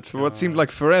away at it for what seemed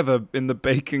like forever in the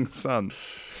baking sun.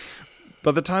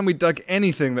 By the time we dug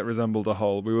anything that resembled a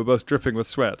hole, we were both dripping with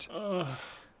sweat.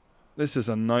 This is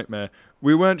a nightmare.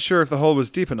 We weren't sure if the hole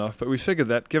was deep enough, but we figured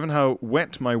that, given how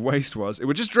wet my waist was, it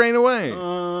would just drain away.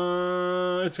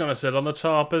 It's going to sit on the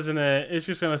top, isn't it? It's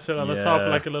just going to sit on the top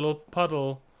like a little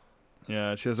puddle.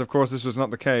 Yeah, she says, of course this was not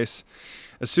the case.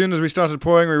 As soon as we started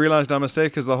pouring, we realized our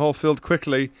mistake as the hole filled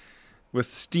quickly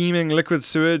with steaming liquid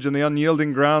sewage and the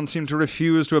unyielding ground seemed to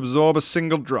refuse to absorb a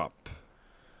single drop.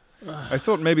 I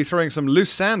thought maybe throwing some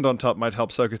loose sand on top might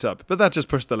help soak it up, but that just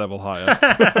pushed the level higher.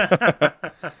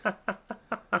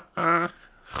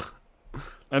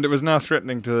 And it was now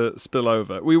threatening to spill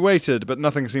over. We waited, but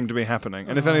nothing seemed to be happening,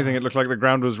 and if anything, it looked like the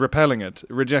ground was repelling it,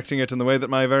 rejecting it in the way that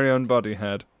my very own body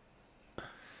had.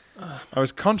 I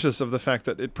was conscious of the fact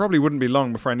that it probably wouldn't be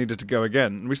long before I needed to go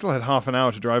again, and we still had half an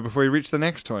hour to drive before we reached the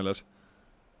next toilet.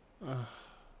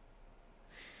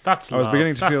 That's I was love.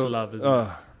 beginning to That's feel love, isn't it?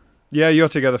 Yeah, you're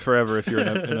together forever if you're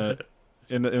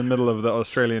in the middle of the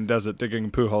Australian desert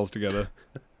digging poo holes together.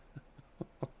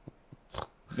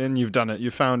 Then you've done it.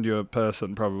 You found your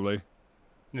person, probably.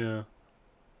 Yeah.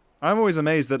 I'm always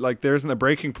amazed that like there isn't a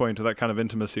breaking point to that kind of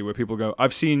intimacy where people go,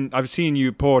 I've seen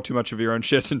you pour too much of your own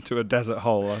shit into a desert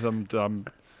hole.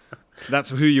 That's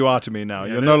who you are to me now.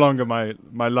 Yeah, you're no longer my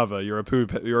lover. You're a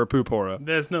poo pourer.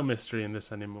 There's no mystery in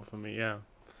this anymore for me. Yeah.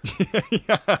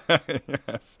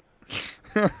 Yes.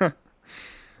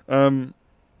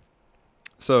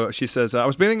 So she says, I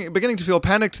was beginning to feel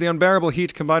panicked. The unbearable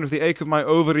heat combined with the ache of my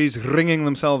ovaries wringing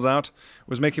themselves out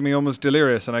was making me almost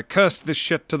delirious, and I cursed this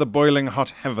shit to the boiling hot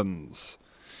heavens.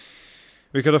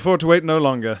 We could afford to wait no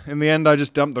longer. In the end, I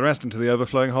just dumped the rest into the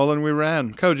overflowing hole and we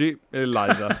ran. Koji,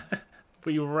 Eliza.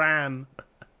 We ran.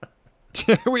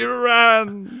 We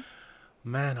ran!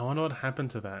 Man, I wonder what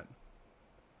happened to that.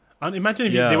 And imagine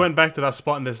if they went back to that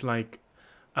spot and there's like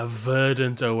a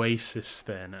verdant oasis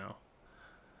there now.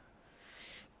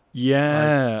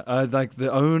 Yeah, like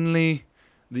the only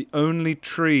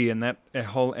tree in that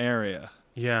whole area.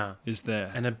 Yeah, is there,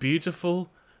 and a beautiful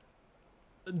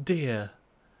deer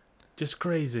just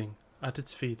grazing at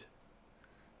its feet.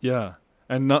 Yeah,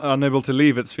 and not unable to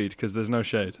leave its feet because there's no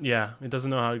shade. Yeah, it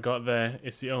doesn't know how it got there.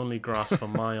 It's the only grass for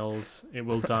miles. It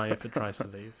will die if it tries to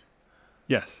leave.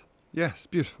 Yes,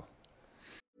 beautiful.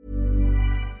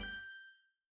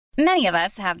 Many of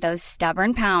us have those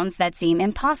stubborn pounds that seem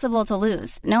impossible to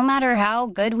lose, no matter how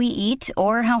good we eat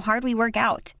or how hard we work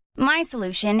out. My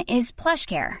solution is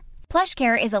PlushCare.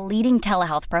 PlushCare is a leading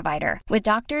telehealth provider with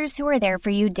doctors who are there for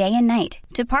you day and night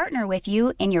to partner with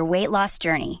you in your weight loss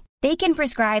journey. They can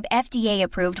prescribe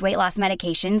FDA-approved weight loss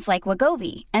medications like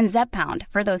Wegovy and Zepbound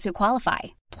for those who qualify.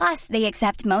 Plus, they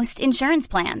accept most insurance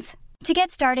plans. To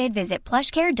get started, visit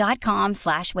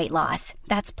plushcare.com/weightloss.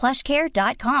 That's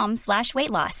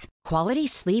plushcare.com/weightloss. Quality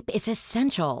sleep is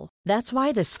essential. That's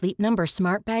why the Sleep Number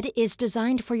Smart Bed is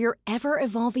designed for your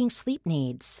ever-evolving sleep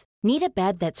needs. Need a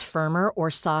bed that's firmer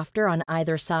or softer on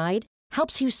either side?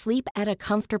 Helps you sleep at a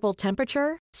comfortable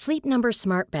temperature? Sleep Number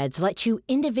Smart Beds let you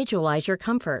individualize your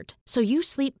comfort so you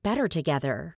sleep better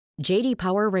together. J.D.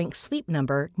 Power ranks Sleep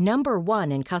Number number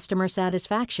 1 in customer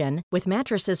satisfaction with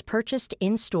mattresses purchased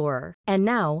in-store. And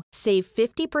now, save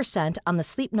 50% on the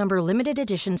Sleep Number Limited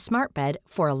Edition Smart Bed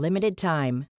for a limited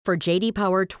time. For J.D.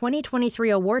 Power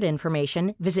 2023 award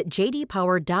information, visit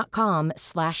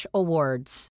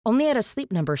jdpower.com/awards. Only at a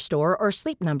Sleep Number store or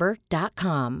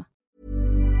sleepnumber.com.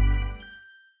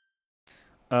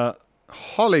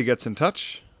 Holly gets in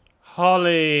touch.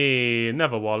 Holly,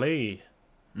 never Wally.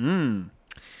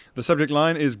 The subject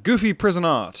line is Goofy Prison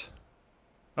Art.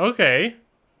 Okay.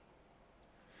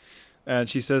 And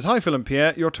she says, "Hi, Phil and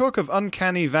Pierre. Your talk of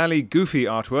Uncanny Valley Goofy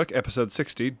artwork, episode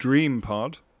 60, Dream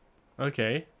Pod."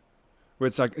 Okay. Where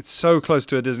it's so close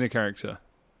to a Disney character.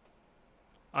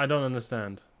 I don't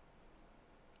understand.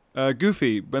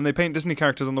 Goofy, when they paint Disney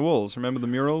characters on the walls, remember the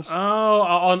murals? Oh,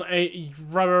 on a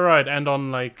right, and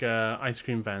on like ice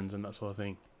cream vans and that sort of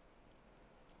thing.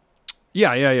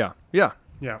 Yeah. Yeah.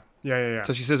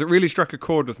 So she says, it really struck a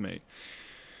chord with me.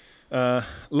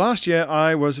 Last year,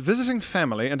 I was visiting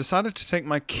family and decided to take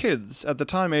my kids, at the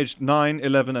time aged 9,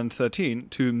 11 and 13,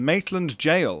 to Maitland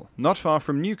Jail, not far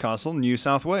from Newcastle, New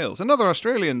South Wales. Another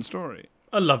Australian story.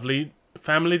 A lovely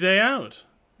family day out.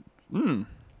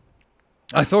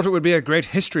 I thought it would be a great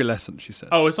history lesson, she said.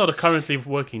 Oh, it's not a currently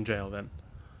working jail then?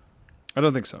 I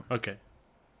don't think so. Okay.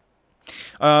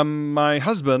 My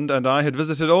husband and I had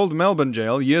visited Old Melbourne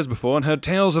Jail years before and heard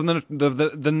tales of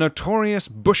the notorious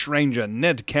bushranger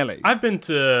Ned Kelly. I've been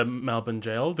to Melbourne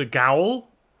Jail, the Gaol.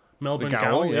 Melbourne The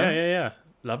Gaol, Gaol. yeah. Yeah.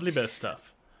 Lovely bit of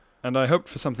stuff. And I hoped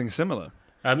for something similar.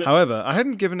 However, I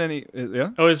hadn't given any... yeah?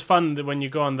 Oh, it's fun that when you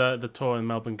go on the tour in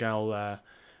Melbourne Gaol,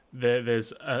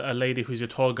 there's a lady who's your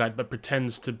tour guide but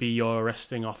pretends to be your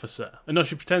arresting officer. No,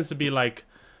 she pretends to be like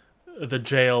the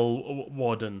jail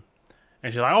warden.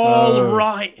 And she's like,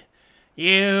 right,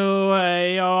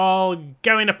 you're all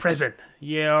going to prison.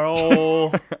 You're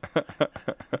all...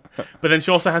 But then she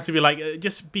also has to be like,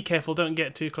 just be careful, don't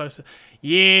get too close.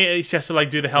 Yeah, she has to like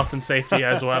do the health and safety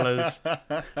as well as...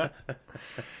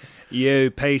 You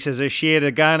pieces of shit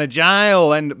are going to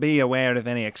jail, and be aware of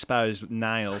any exposed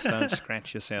nails. Don't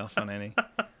scratch yourself on any.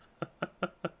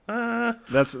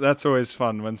 That's always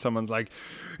fun when someone's like,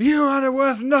 "You are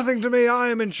worth nothing to me. I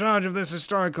am in charge of this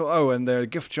historical." Oh, and their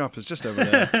gift shop is just over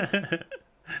there.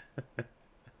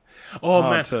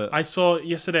 Man, I saw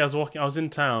yesterday. I was in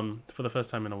town for the first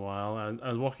time in a while. I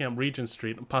was walking up Regent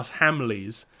Street past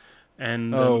Hamleys,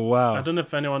 and wow! I don't know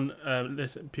if anyone,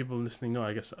 people listening know.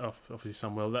 I guess obviously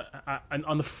some will. And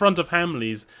on the front of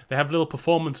Hamleys, they have little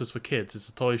performances for kids. It's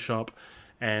a toy shop,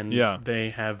 and they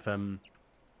have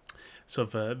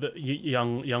sort of the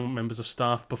young members of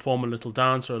staff perform a little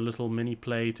dance or a little mini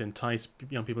play to entice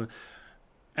young people.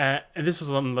 And this was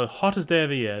on the hottest day of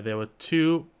the year. There were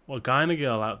a guy and a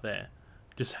girl out there,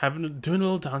 just doing a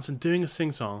little dance and doing a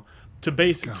sing song to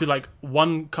like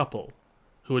one couple,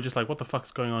 who were just like, "What the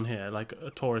fuck's going on here?" Like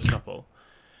a tourist couple,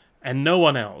 and no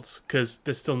one else, because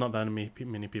there's still not that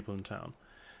many people in town.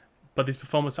 But these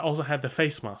performers also had their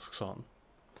face masks on.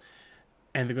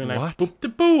 And they're going like, "Boop de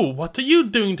boo, what are you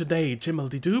doing today,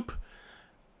 Jimmeldy Doop?"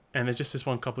 And there's just this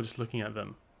one couple just looking at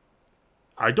them.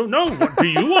 "I don't know, what do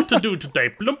you want to do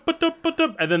today?" And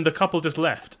then the couple just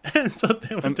left. And so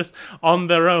they were just on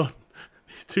their own.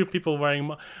 These two people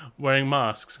wearing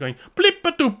masks going,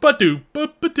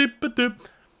 "Blip-a-doop-a-doop-a-doop-a-doop."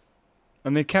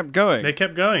 And they kept going.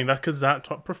 Because that's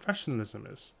what professionalism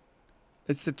is.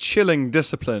 It's the chilling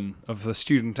discipline of the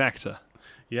student actor.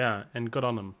 Yeah, and good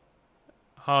on them.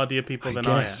 Hardier people than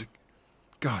I am.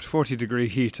 God, 40-degree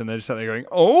heat, and they're just sat there going,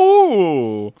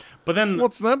 oh, But then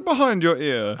what's that behind your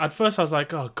ear? at first I was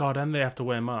like, oh god, and they have to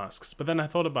wear masks. But then I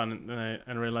thought about it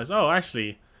and realized, oh,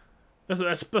 actually,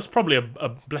 that's probably a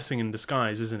blessing in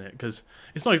disguise, isn't it? Because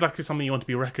it's not exactly something you want to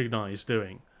be recognized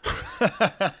doing.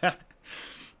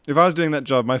 If I was doing that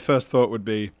job, my first thought would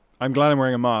be, I'm glad I'm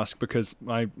wearing a mask because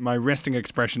my resting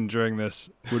expression during this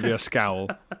would be a scowl.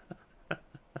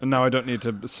 And now I don't need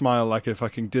to smile like a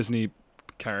fucking Disney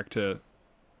character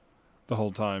the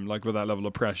whole time, like with that level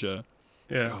of pressure.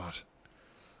 Yeah. God.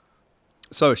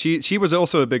 So she was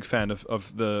also a big fan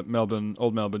of the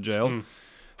Old Melbourne jail.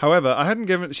 However, I hadn't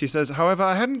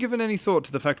given any thought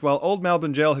to the fact while Old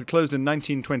Melbourne jail had closed in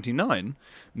 1929,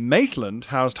 Maitland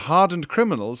housed hardened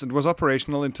criminals and was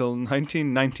operational until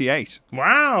 1998.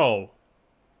 Wow.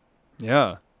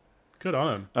 Yeah. Good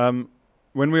on him.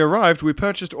 When we arrived, we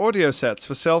purchased audio sets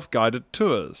for self-guided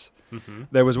tours. Mm-hmm.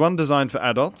 There was one designed for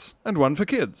adults and one for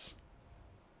kids.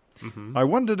 Mm-hmm. I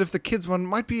wondered if the kids one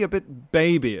might be a bit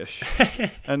babyish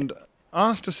and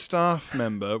asked a staff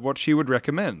member what she would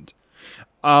recommend.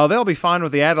 Oh, they'll be fine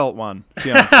with the adult one,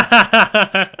 she answered.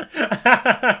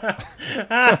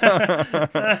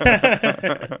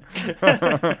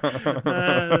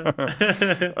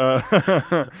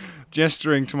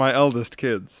 Gesturing to my eldest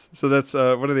kids. So that's,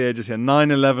 what are the ages here? 9,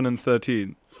 11, and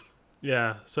 13.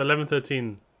 Yeah, so 11,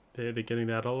 13, they're getting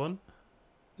the adult one?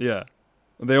 Yeah.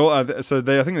 They all. I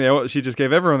think they all. She just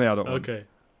gave everyone the adult one. Okay.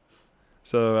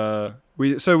 So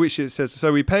she says.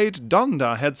 So we paid, donned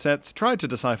our headsets, tried to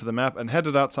decipher the map, and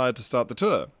headed outside to start the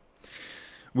tour.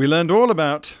 We learned all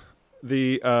about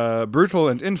the brutal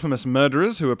and infamous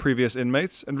murderers who were previous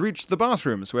inmates, and reached the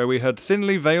bathrooms where we heard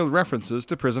thinly veiled references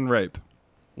to prison rape.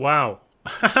 Wow.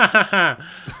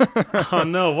 Oh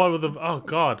no! What were the? Oh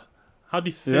god! How do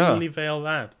you thinly veil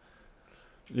that?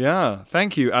 Yeah.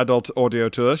 Thank you, adult audio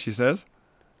tour. She says.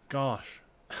 Gosh.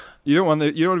 You don't want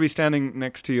to be standing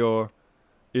next to your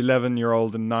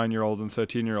 11-year-old and 9-year-old and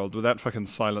 13-year-old with that fucking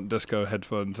silent disco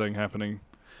headphone thing happening,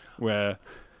 where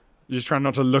you're just trying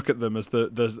not to look at them as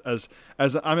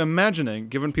I'm imagining,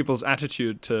 given people's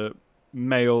attitude to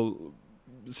male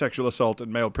sexual assault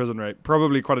and male prison rape,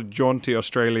 probably quite a jaunty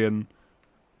Australian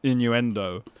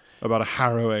innuendo about a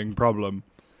harrowing problem.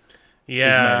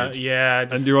 Yeah,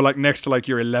 and you're like next to like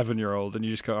your 11-year-old, and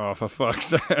you just go, "Oh, for fuck's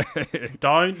sake!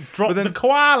 Don't drop the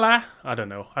koala." I don't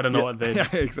know what they. Yeah,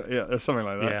 exactly. Yeah, something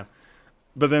like that. Yeah.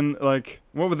 But then, like,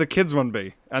 what would the kids one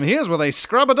be? And here's where they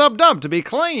scrub-a-dub-dub to be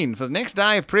clean for the next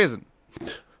day of prison.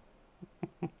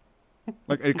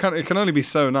 Like, it can only be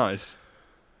so nice,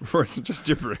 or it's just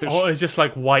gibberish. Oh, it's just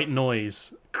like white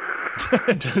noise.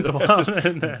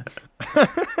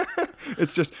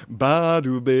 It's just ba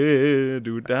do be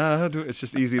do da do. It's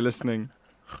just easy listening.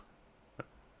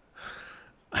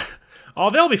 Oh,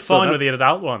 they'll be fine with the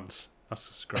adult ones. That's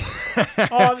just great.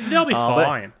 Oh, they'll be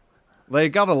fine. They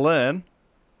gotta learn.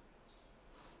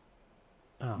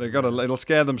 Oh, it'll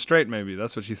scare them straight. Maybe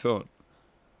that's what she thought.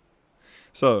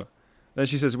 So. Then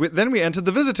she says, then we entered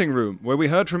the visiting room, where we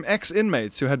heard from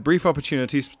ex-inmates who had brief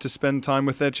opportunities to spend time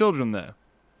with their children there.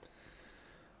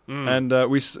 And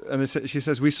she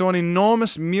says, we saw an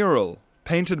enormous mural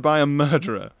painted by a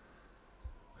murderer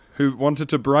who wanted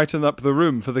to brighten up the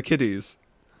room for the kiddies.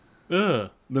 Ugh.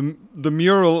 The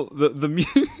mural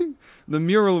the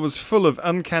mural was full of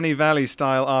Uncanny Valley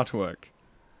style artwork.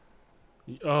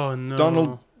 Oh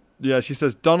no. She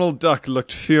says Donald Duck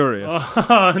looked furious.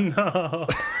 Oh no.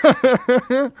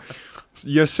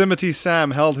 Yosemite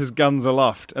Sam held his guns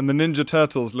aloft, and the Ninja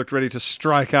Turtles looked ready to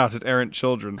strike out at errant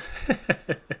children.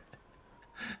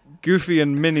 Goofy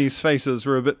and Minnie's faces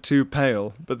were a bit too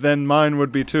pale, but then mine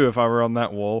would be too if I were on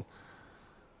that wall.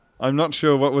 I'm not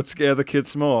sure what would scare the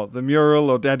kids more, the mural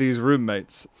or Daddy's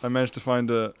roommates. I managed to find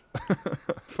a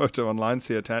photo online,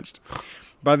 see attached.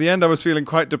 By the end, I was feeling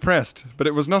quite depressed, but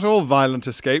it was not all violent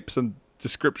escapes and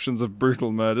descriptions of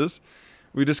brutal murders.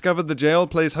 We discovered the jail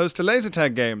plays host to laser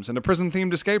tag games and a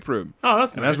prison-themed escape room. Oh,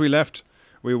 that's nice. And as we left,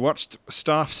 we watched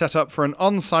staff set up for an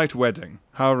on-site wedding.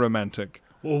 How romantic.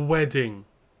 A wedding.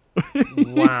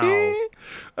 Wow.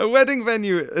 A wedding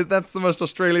venue. That's the most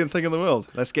Australian thing in the world.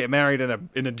 Let's get married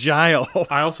in a jail.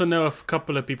 I also know a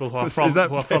couple of people who are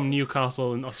from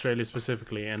Newcastle in Australia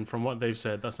specifically, and from what they've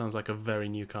said, that sounds like a very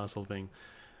Newcastle thing.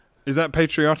 Is that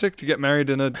patriotic to get married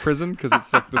in a prison? Because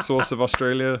it's like the source of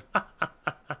Australia.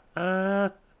 Yeah,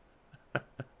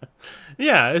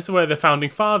 it's where the founding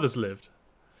fathers lived.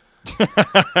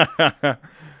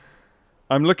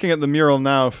 I'm looking at the mural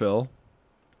now, Phil.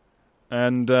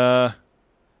 And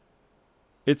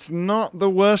it's not the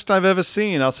worst I've ever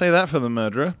seen. I'll say that for the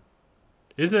murderer.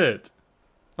 Is it?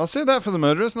 I'll say that for the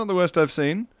murderer. It's not the worst I've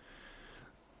seen.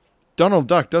 Donald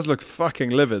Duck does look fucking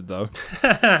livid, though.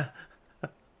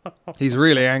 He's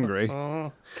really angry.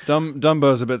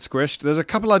 Dumbo's a bit squished. There's a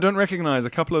couple I don't recognize.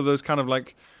 A couple of those kind of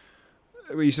like,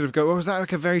 where you sort of go, oh, was that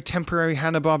like a very temporary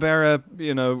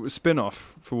Hanna-Barbera,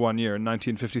 spin-off for 1 year in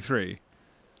 1953?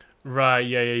 Right,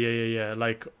 yeah.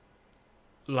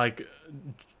 Like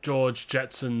George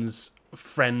Jetson's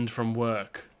friend from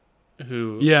work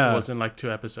who was in like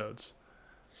 2 episodes.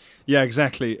 Yeah,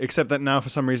 exactly. Except that now for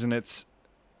some reason it's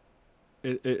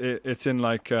in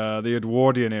like the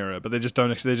Edwardian era, but they just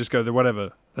don't. They just go,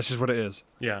 whatever. That's just what it is.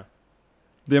 Yeah.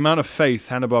 The amount of faith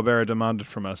Hanna-Barbera demanded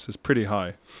from us is pretty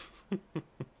high.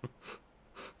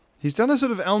 He's done a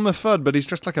sort of Elmer Fudd, but he's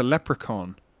dressed like a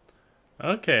leprechaun.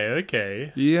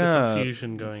 Okay. Yeah. There's some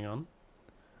fusion going on.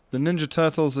 The Ninja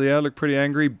Turtles, look pretty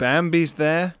angry. Bambi's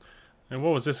there. And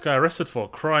what was this guy arrested for?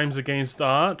 Crimes against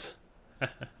art?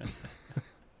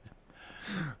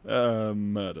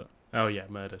 Murder. Oh yeah,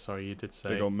 murder. Sorry, you did say.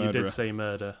 Big old You murderer. did say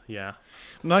murder. Yeah.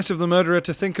 Nice of the murderer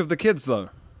to think of the kids,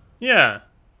 though. Yeah.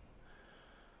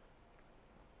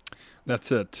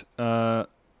 That's it.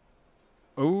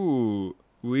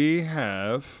 We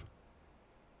have...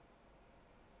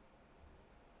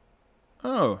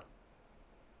 Oh.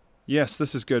 Yes,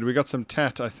 this is good. We got some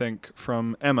tat, I think,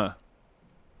 from Emma.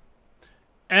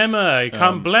 Emma, you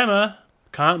can't blame her.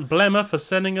 Can't blame her for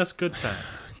sending us good tat.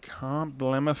 Can't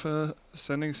blame her for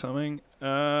sending something.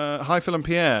 Hi, Phil and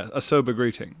Pierre. A sober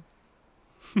greeting.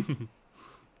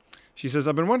 She says,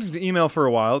 I've been wanting to email for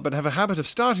a while, but have a habit of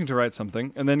starting to write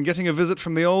something and then getting a visit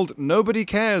from the old nobody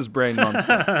cares brain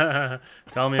monster.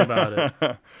 Tell me about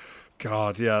it.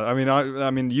 God, yeah.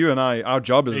 I mean, you and I, our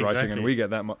job is Exactly. writing, and we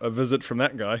get a visit from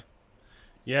that guy.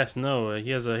 Yes, no, he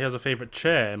has a favorite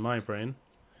chair in my brain.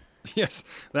 Yes,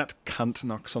 that cunt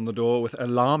knocks on the door with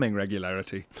alarming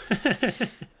regularity.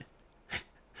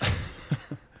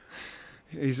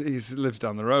 He's lives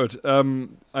down the road.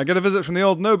 I get a visit from the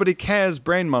old nobody cares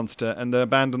brain monster and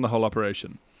abandon the whole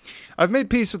operation. I've made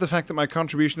peace with the fact that my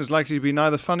contribution is likely to be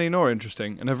neither funny nor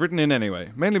interesting, and have written in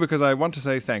anyway, mainly because I want to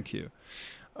say thank you.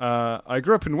 I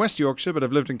grew up in West Yorkshire, but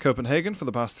I've lived in Copenhagen for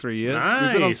the past 3 years. Nice.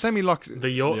 We've been on semi-lock... The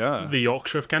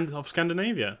Yorkshire of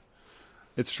Scandinavia.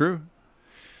 It's true.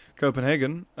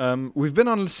 Copenhagen. We've been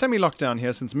on semi-lockdown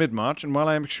here since mid-March, and while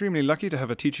I am extremely lucky to have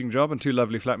a teaching job and 2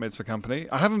 lovely flatmates for company,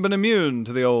 I haven't been immune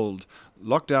to the old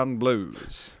lockdown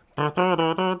blues.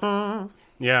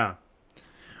 Yeah.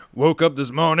 Woke up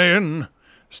this morning,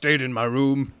 stayed in my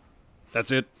room. That's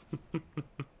it.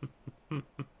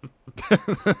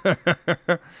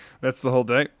 That's the whole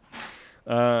day.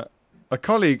 A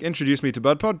colleague introduced me to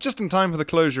BudPod just in time for the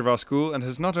closure of our school, and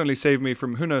has not only saved me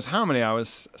from who knows how many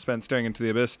hours spent staring into the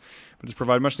abyss, but has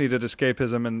provided much needed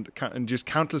escapism and induced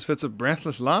countless fits of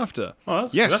breathless laughter. Oh,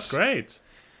 that's great.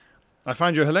 I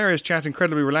find your hilarious chat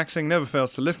incredibly relaxing, never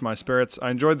fails to lift my spirits. I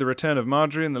enjoyed the return of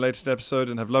Marjorie in the latest episode,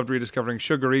 and have loved rediscovering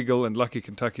Sugar Eagle and Lucky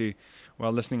Kentucky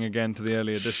while listening again to the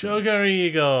early editions. Sugar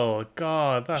Eagle.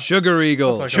 God, that's... Sugar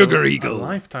Eagle. That's like Sugar a Eagle.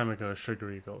 lifetime ago,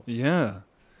 Sugar Eagle. Yeah.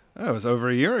 Oh, it was over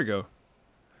a year ago.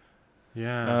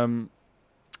 Yeah.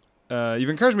 You've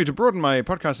encouraged me to broaden my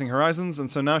podcasting horizons,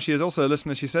 and so now she is also a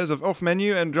listener, she says, of Off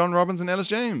Menu and John Robbins and Ellis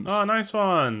James. Oh, nice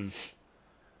one.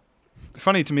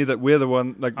 Funny to me that we're the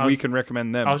one, we can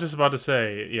recommend them. I was just about to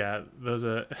say, yeah, those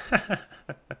are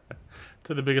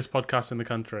to the biggest podcast in the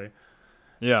country.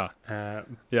 Yeah.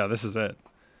 Yeah, this is it.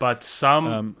 But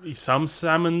some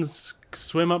salmons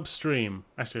swim upstream.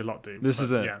 Actually, a lot do. This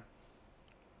is it. Yeah.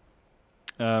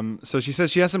 So she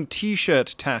says she has some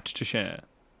T-shirt tat to share.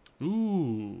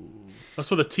 Ooh. That's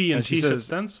what the T in T-shirt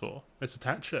stands for. It's a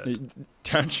tat shirt.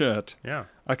 Tat shirt. Yeah.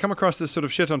 I come across this sort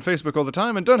of shit on Facebook all the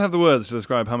time and don't have the words to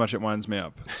describe how much it winds me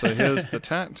up. So here's the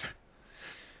tat.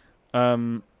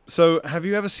 So have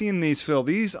you ever seen these, Phil?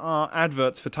 These are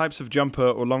adverts for types of jumper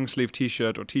or long sleeve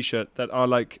T-shirt or T-shirt that are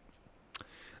like...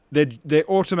 They're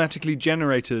automatically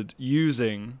generated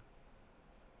using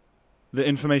the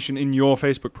information in your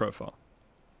Facebook profile.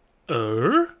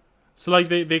 So like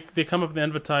they come up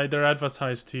and they're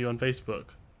advertised to you on Facebook.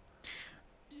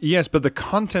 Yes, but the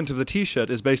content of the T-shirt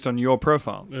is based on your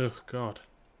profile. Oh God!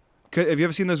 Have you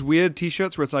ever seen those weird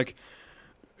T-shirts where it's like,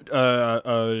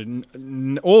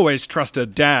 always trust a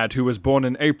dad who was born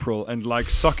in April and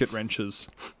likes socket wrenches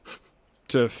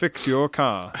to fix your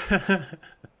car.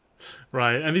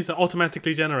 Right, and these are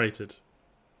automatically generated.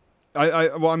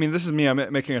 Well, I mean, this is me. I'm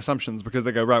making assumptions because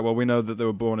they go, right, well, we know that they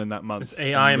were born in that month. It's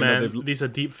AI, man. These are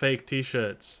deep fake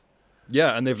T-shirts.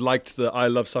 Yeah, and they've liked the I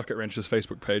Love Socket Wrenches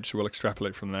Facebook page, so we'll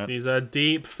extrapolate from that. These are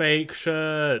deep fake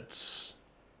shirts.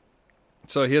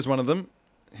 So here's one of them.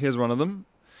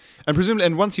 And presumably,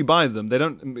 and once you buy them,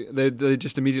 they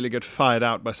just immediately get fired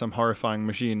out by some horrifying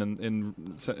machine in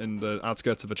the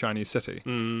outskirts of a Chinese city.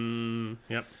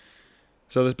 Yep.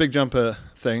 So this big jumper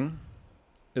thing,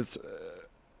 it's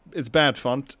bad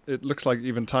font. It looks like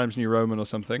even Times New Roman or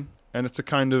something, and it's a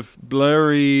kind of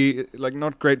blurry, like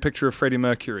not great picture of Freddie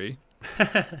Mercury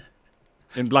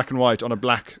in black and white on a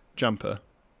black jumper.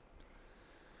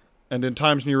 And in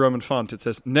Times New Roman font, it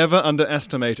says, "Never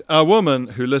underestimate a woman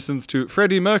who listens to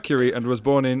Freddie Mercury and was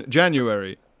born in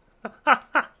January."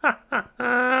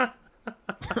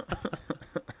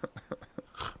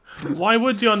 Why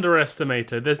would you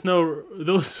underestimate her?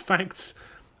 Those facts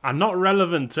are not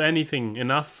relevant to anything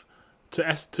enough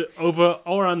to over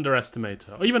or underestimate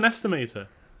her, or even estimate her.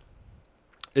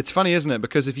 It's funny, isn't it?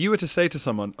 Because if you were to say to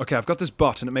someone, okay, I've got this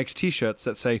bot and it makes t-shirts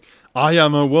that say, "I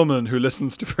am a woman who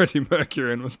listens to Freddie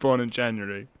Mercury and was born in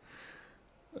January,"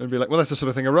 it'd be like, well, that's the sort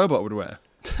of thing a robot would wear.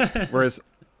 Whereas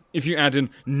if you add in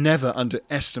 "never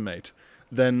underestimate,"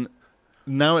 then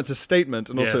now it's a statement,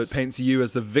 and also it paints you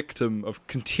as the victim of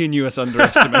continuous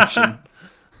underestimation.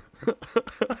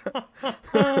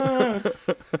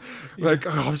 Like,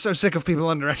 oh, I'm so sick of people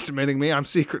underestimating me. I'm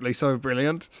secretly so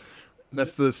brilliant.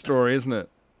 That's the story, isn't it?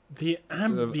 The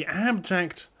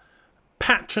abject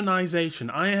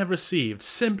patronization I have received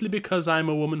simply because I'm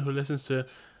a woman who listens to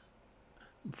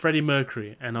Freddie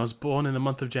Mercury and I was born in the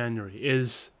month of January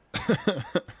is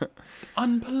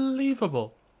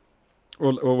unbelievable.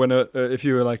 Or when if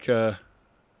you were like,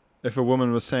 if a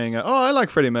woman was saying, "Oh, I like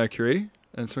Freddie Mercury,"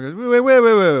 and someone goes, "Wait,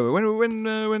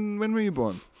 when were you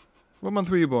born? What month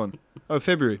were you born?" "Oh,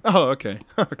 February." "Oh, okay,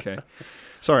 okay.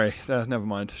 Sorry, never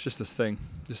mind. It's just this thing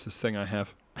I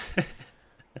have."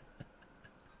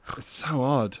 It's so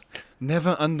odd.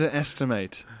 Never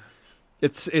underestimate.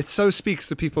 It so speaks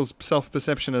to people's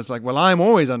self-perception as like, well, I'm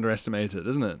always underestimated,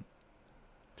 isn't it?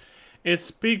 It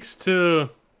speaks to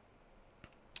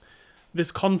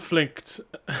this conflict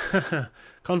a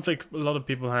lot of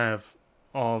people have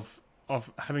of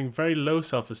having very low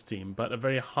self-esteem but a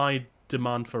very high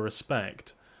demand for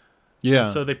respect. Yeah. And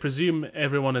so they presume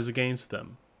everyone is against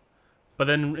them, but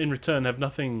then in return have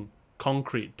nothing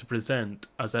concrete to present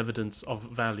as evidence of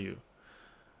value.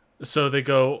 So they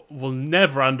go, "Well,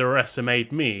 never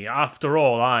underestimate me. After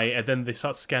all, and then they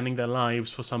start scanning their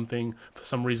lives for some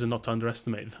reason not to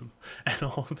underestimate them. And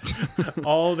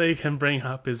all they can bring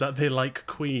up is that they like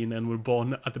Queen and were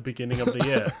born at the beginning of the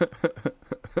year.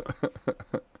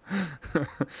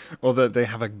 Or that they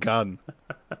have a gun.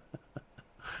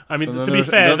 I mean, to be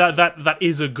fair, that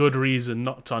is a good reason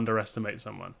not to underestimate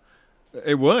someone.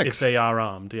 It works. If they are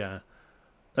armed, yeah.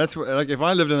 That's like if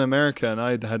I lived in America and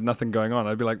I had nothing going on,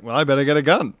 I'd be like, well, I better get a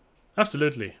gun.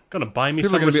 Absolutely. Gonna buy me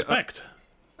some respect.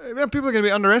 People are going to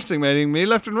be underestimating me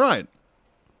left and right.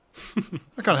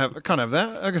 I can't have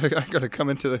that. I got to come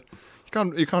into the.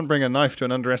 You can't bring a knife to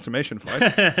an underestimation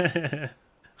fight.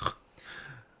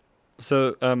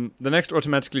 So the next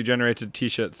automatically generated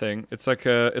T-shirt thing, it's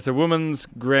a woman's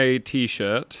grey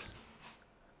T-shirt,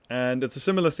 and it's a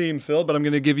similar theme, Phil. But I'm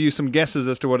going to give you some guesses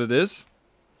as to what it is.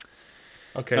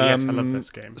 Okay, yes, I love this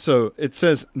game. So it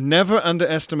says, "Never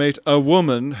underestimate a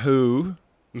woman who,"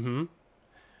 mm-hmm.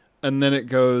 and then it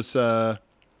goes.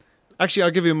 Actually,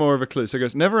 I'll give you more of a clue. So it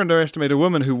goes, "Never underestimate a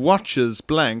woman who watches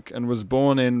blank and was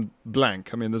born in blank."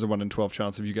 I mean, there's a 1 in 12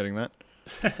 chance of you getting that.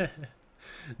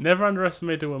 Never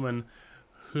underestimate a woman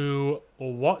who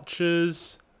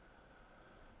watches.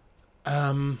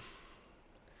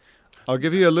 I'll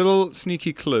give you a little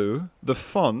sneaky clue. The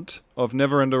font of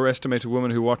 "Never underestimate a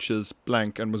woman who watches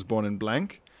blank and was born in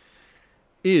blank"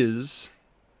 is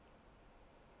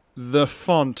the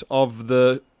font of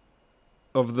the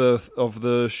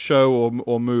show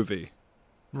or movie.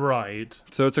 Right.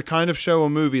 So it's a kind of show or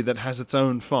movie that has its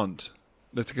own font.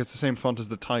 It's the same font as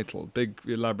the title, big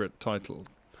elaborate title.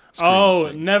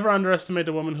 Thing. Never underestimate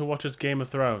a woman who watches Game of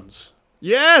Thrones.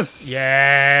 Yes!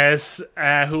 Yes!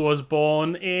 Who was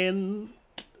born in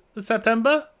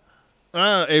September?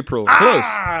 April. Close.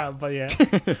 But yeah.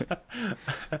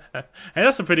 Hey,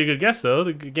 that's a pretty good guess, though,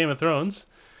 the Game of Thrones.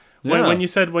 Yeah. When you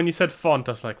said font,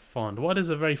 I was like, font? What is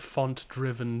a very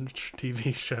font-driven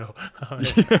TV show? Oh,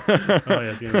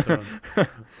 yes, Game of Thrones.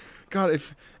 God,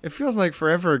 it feels like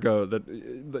forever ago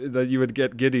that you would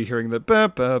get giddy hearing the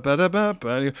ba ba ba da ba ba.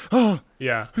 And you, oh,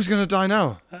 yeah. Who's gonna die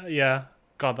now? Yeah.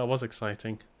 God, that was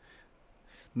exciting.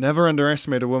 Never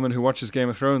underestimate a woman who watches Game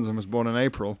of Thrones and was born in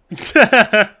April.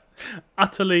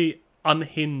 Utterly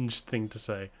unhinged thing to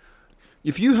say.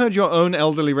 If you heard your own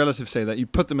elderly relative say that,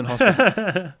 you'd put them in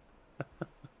hospital.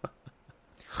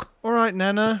 All right,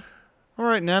 Nana. All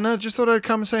right, Nana, just thought I'd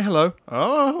come and say hello.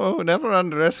 Oh, never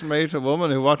underestimate a woman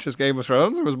who watches Game of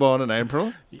Thrones and was born in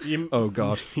April. Oh,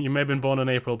 God. You may have been born in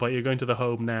April, but you're going to the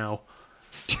home now.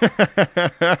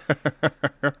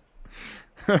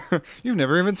 You've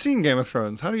never even seen Game of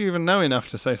Thrones. How do you even know enough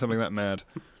to say something that mad?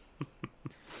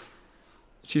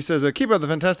 She says, keep up the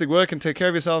fantastic work and take care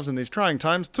of yourselves in these trying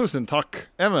times. Tusen tak.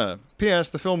 Emma. P.S.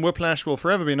 The film Whiplash will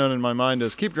forever be known in my mind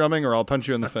as keep drumming or I'll punch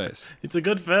you in the face. It's a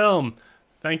good film.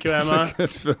 Thank you, Emma. It's a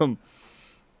good film.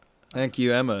 Thank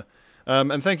you, Emma.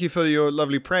 And thank you for your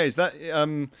lovely praise. That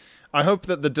I hope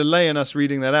that the delay in us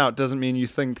reading that out doesn't mean you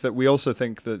think that we also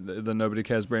think that the Nobody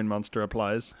Cares Brain Monster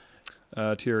applies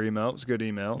to your email. It's a good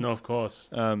email. No, of course.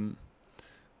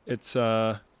 It's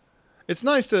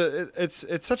nice to.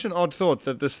 It's such an odd thought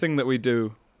that this thing that we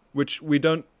do, which we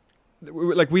don't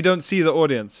see the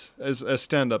audience as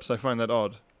stand-ups. I find that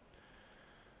odd.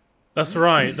 That's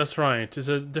right. That's right. It's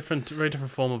a very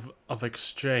different form of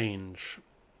exchange.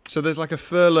 So there's like a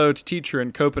furloughed teacher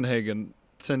in Copenhagen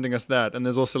sending us that, and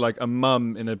there's also like a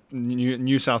mum in a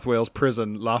New South Wales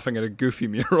prison laughing at a goofy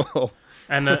mural.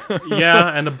 And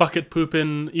a bucket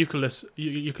pooping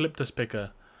eucalyptus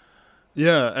picker.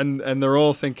 Yeah, and they're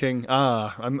all thinking,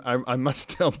 I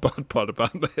must tell Bod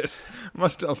about this. I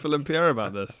must tell Phil and Pierre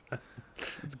about this.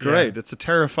 It's great. Yeah. It's a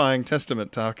terrifying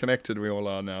testament to how connected we all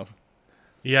are now.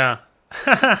 Yeah.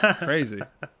 Crazy.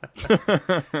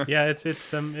 Yeah, it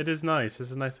is nice. It's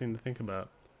a nice thing to think about,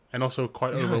 and also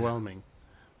quite overwhelming.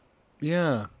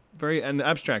 Yeah, very and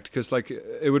abstract because like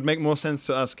it would make more sense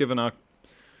to us given our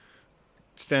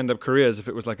stand-up careers if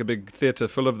it was like a big theatre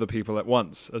full of the people at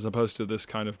once, as opposed to this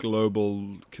kind of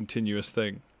global, continuous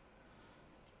thing.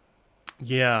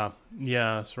 Yeah,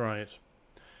 that's right.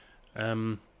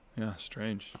 Yeah,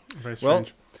 strange. Very strange. Well,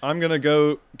 I'm going to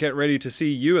go get ready to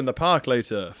see you in the park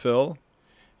later, Phil.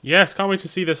 Yes, can't wait to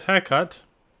see this haircut.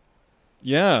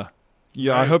 Yeah.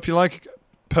 Yeah, right. I hope you like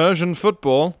Persian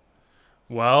football.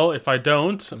 Well, if I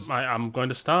don't, I'm going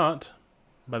to start,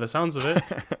 by the sounds of it.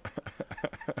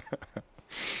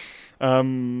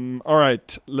 All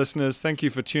right, listeners, thank you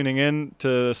for tuning in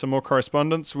to some more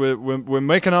Correspondents. We're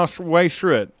making our way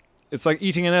through it. It's like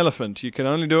eating an elephant. You can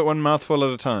only do it one mouthful at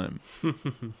a time.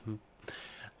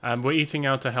 We're eating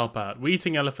out to help out. We're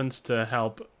eating elephants to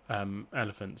help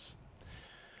elephants.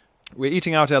 We're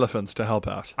eating out elephants to help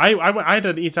out. I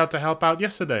did eat out to help out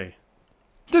yesterday.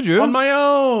 Did you? On my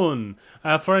own.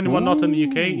 For anyone not in the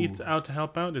UK, Eat Out to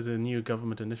Help Out is a new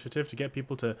government initiative to get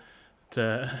people to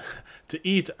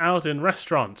eat out in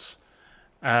restaurants,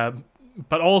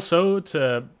 but also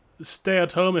to stay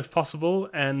at home if possible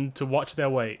and to watch their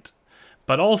weight,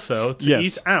 but also to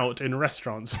eat out in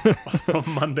restaurants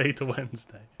from Monday to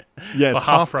Wednesday. Yeah, it's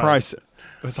half price.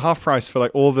 It's half price for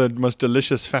like all the most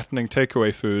delicious, fattening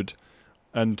takeaway food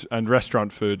and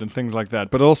restaurant food and things like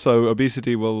that. But also,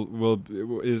 obesity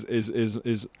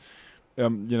is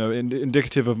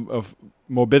indicative of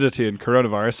morbidity and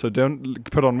coronavirus. So don't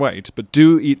put on weight, but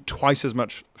do eat twice as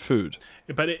much food.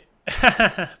 But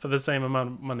for the same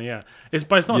amount of money, yeah.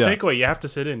 But it's not takeaway. You have to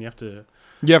sit in. You have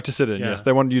to sit in. Yeah. Yes,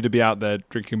 they want you to be out there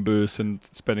drinking booze and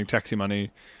spending taxi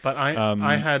money. But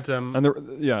I had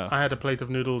I had a plate of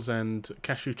noodles and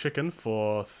cashew chicken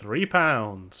for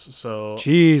 £3. So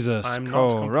Jesus I'm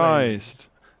Christ!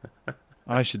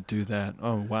 I should do that.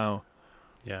 Oh wow!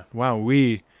 Yeah. Wow.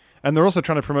 And they're also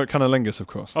trying to promote cunnilingus, of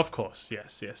course. Of course,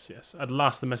 yes. At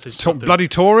last, the message. Bloody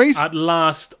Tories! At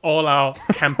last, all our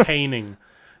campaigning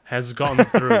has gone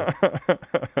through.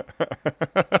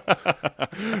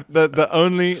 the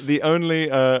only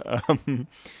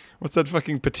what's that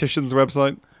fucking petitions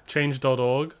website?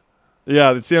 Change.org.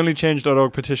 Yeah, it's the only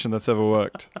Change.org petition that's ever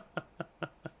worked.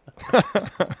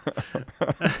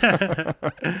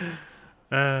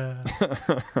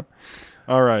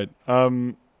 All right.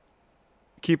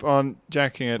 Keep on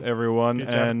jacking it, everyone,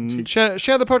 and share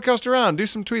the podcast around. Do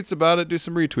some tweets about it. Do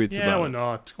some retweets about it. Yeah, why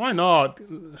not? Why not?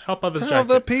 Help others, Tell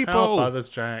the people. Help others,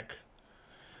 Jack.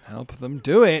 Help them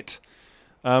do it.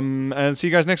 And see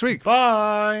you guys next week.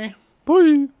 Bye.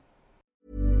 Bye.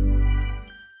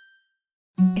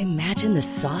 Imagine the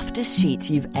softest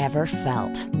sheets you've ever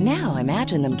felt. Now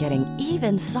imagine them getting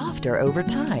even softer over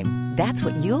time. That's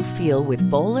what you'll feel with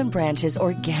Boll & Branch's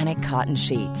organic cotton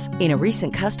sheets. In a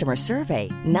recent customer survey,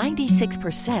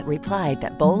 96% replied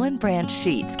that Boll & Branch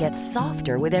sheets get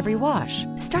softer with every wash.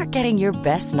 Start getting your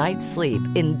best night's sleep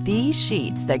in these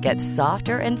sheets that get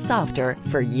softer and softer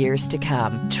for years to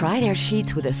come. Try their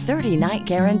sheets with a 30-night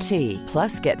guarantee.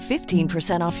 Plus, get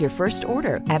 15% off your first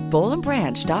order at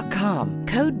bollandbranch.com.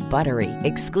 Code BUTTERY.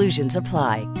 Exclusions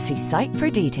apply. See site for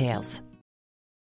details.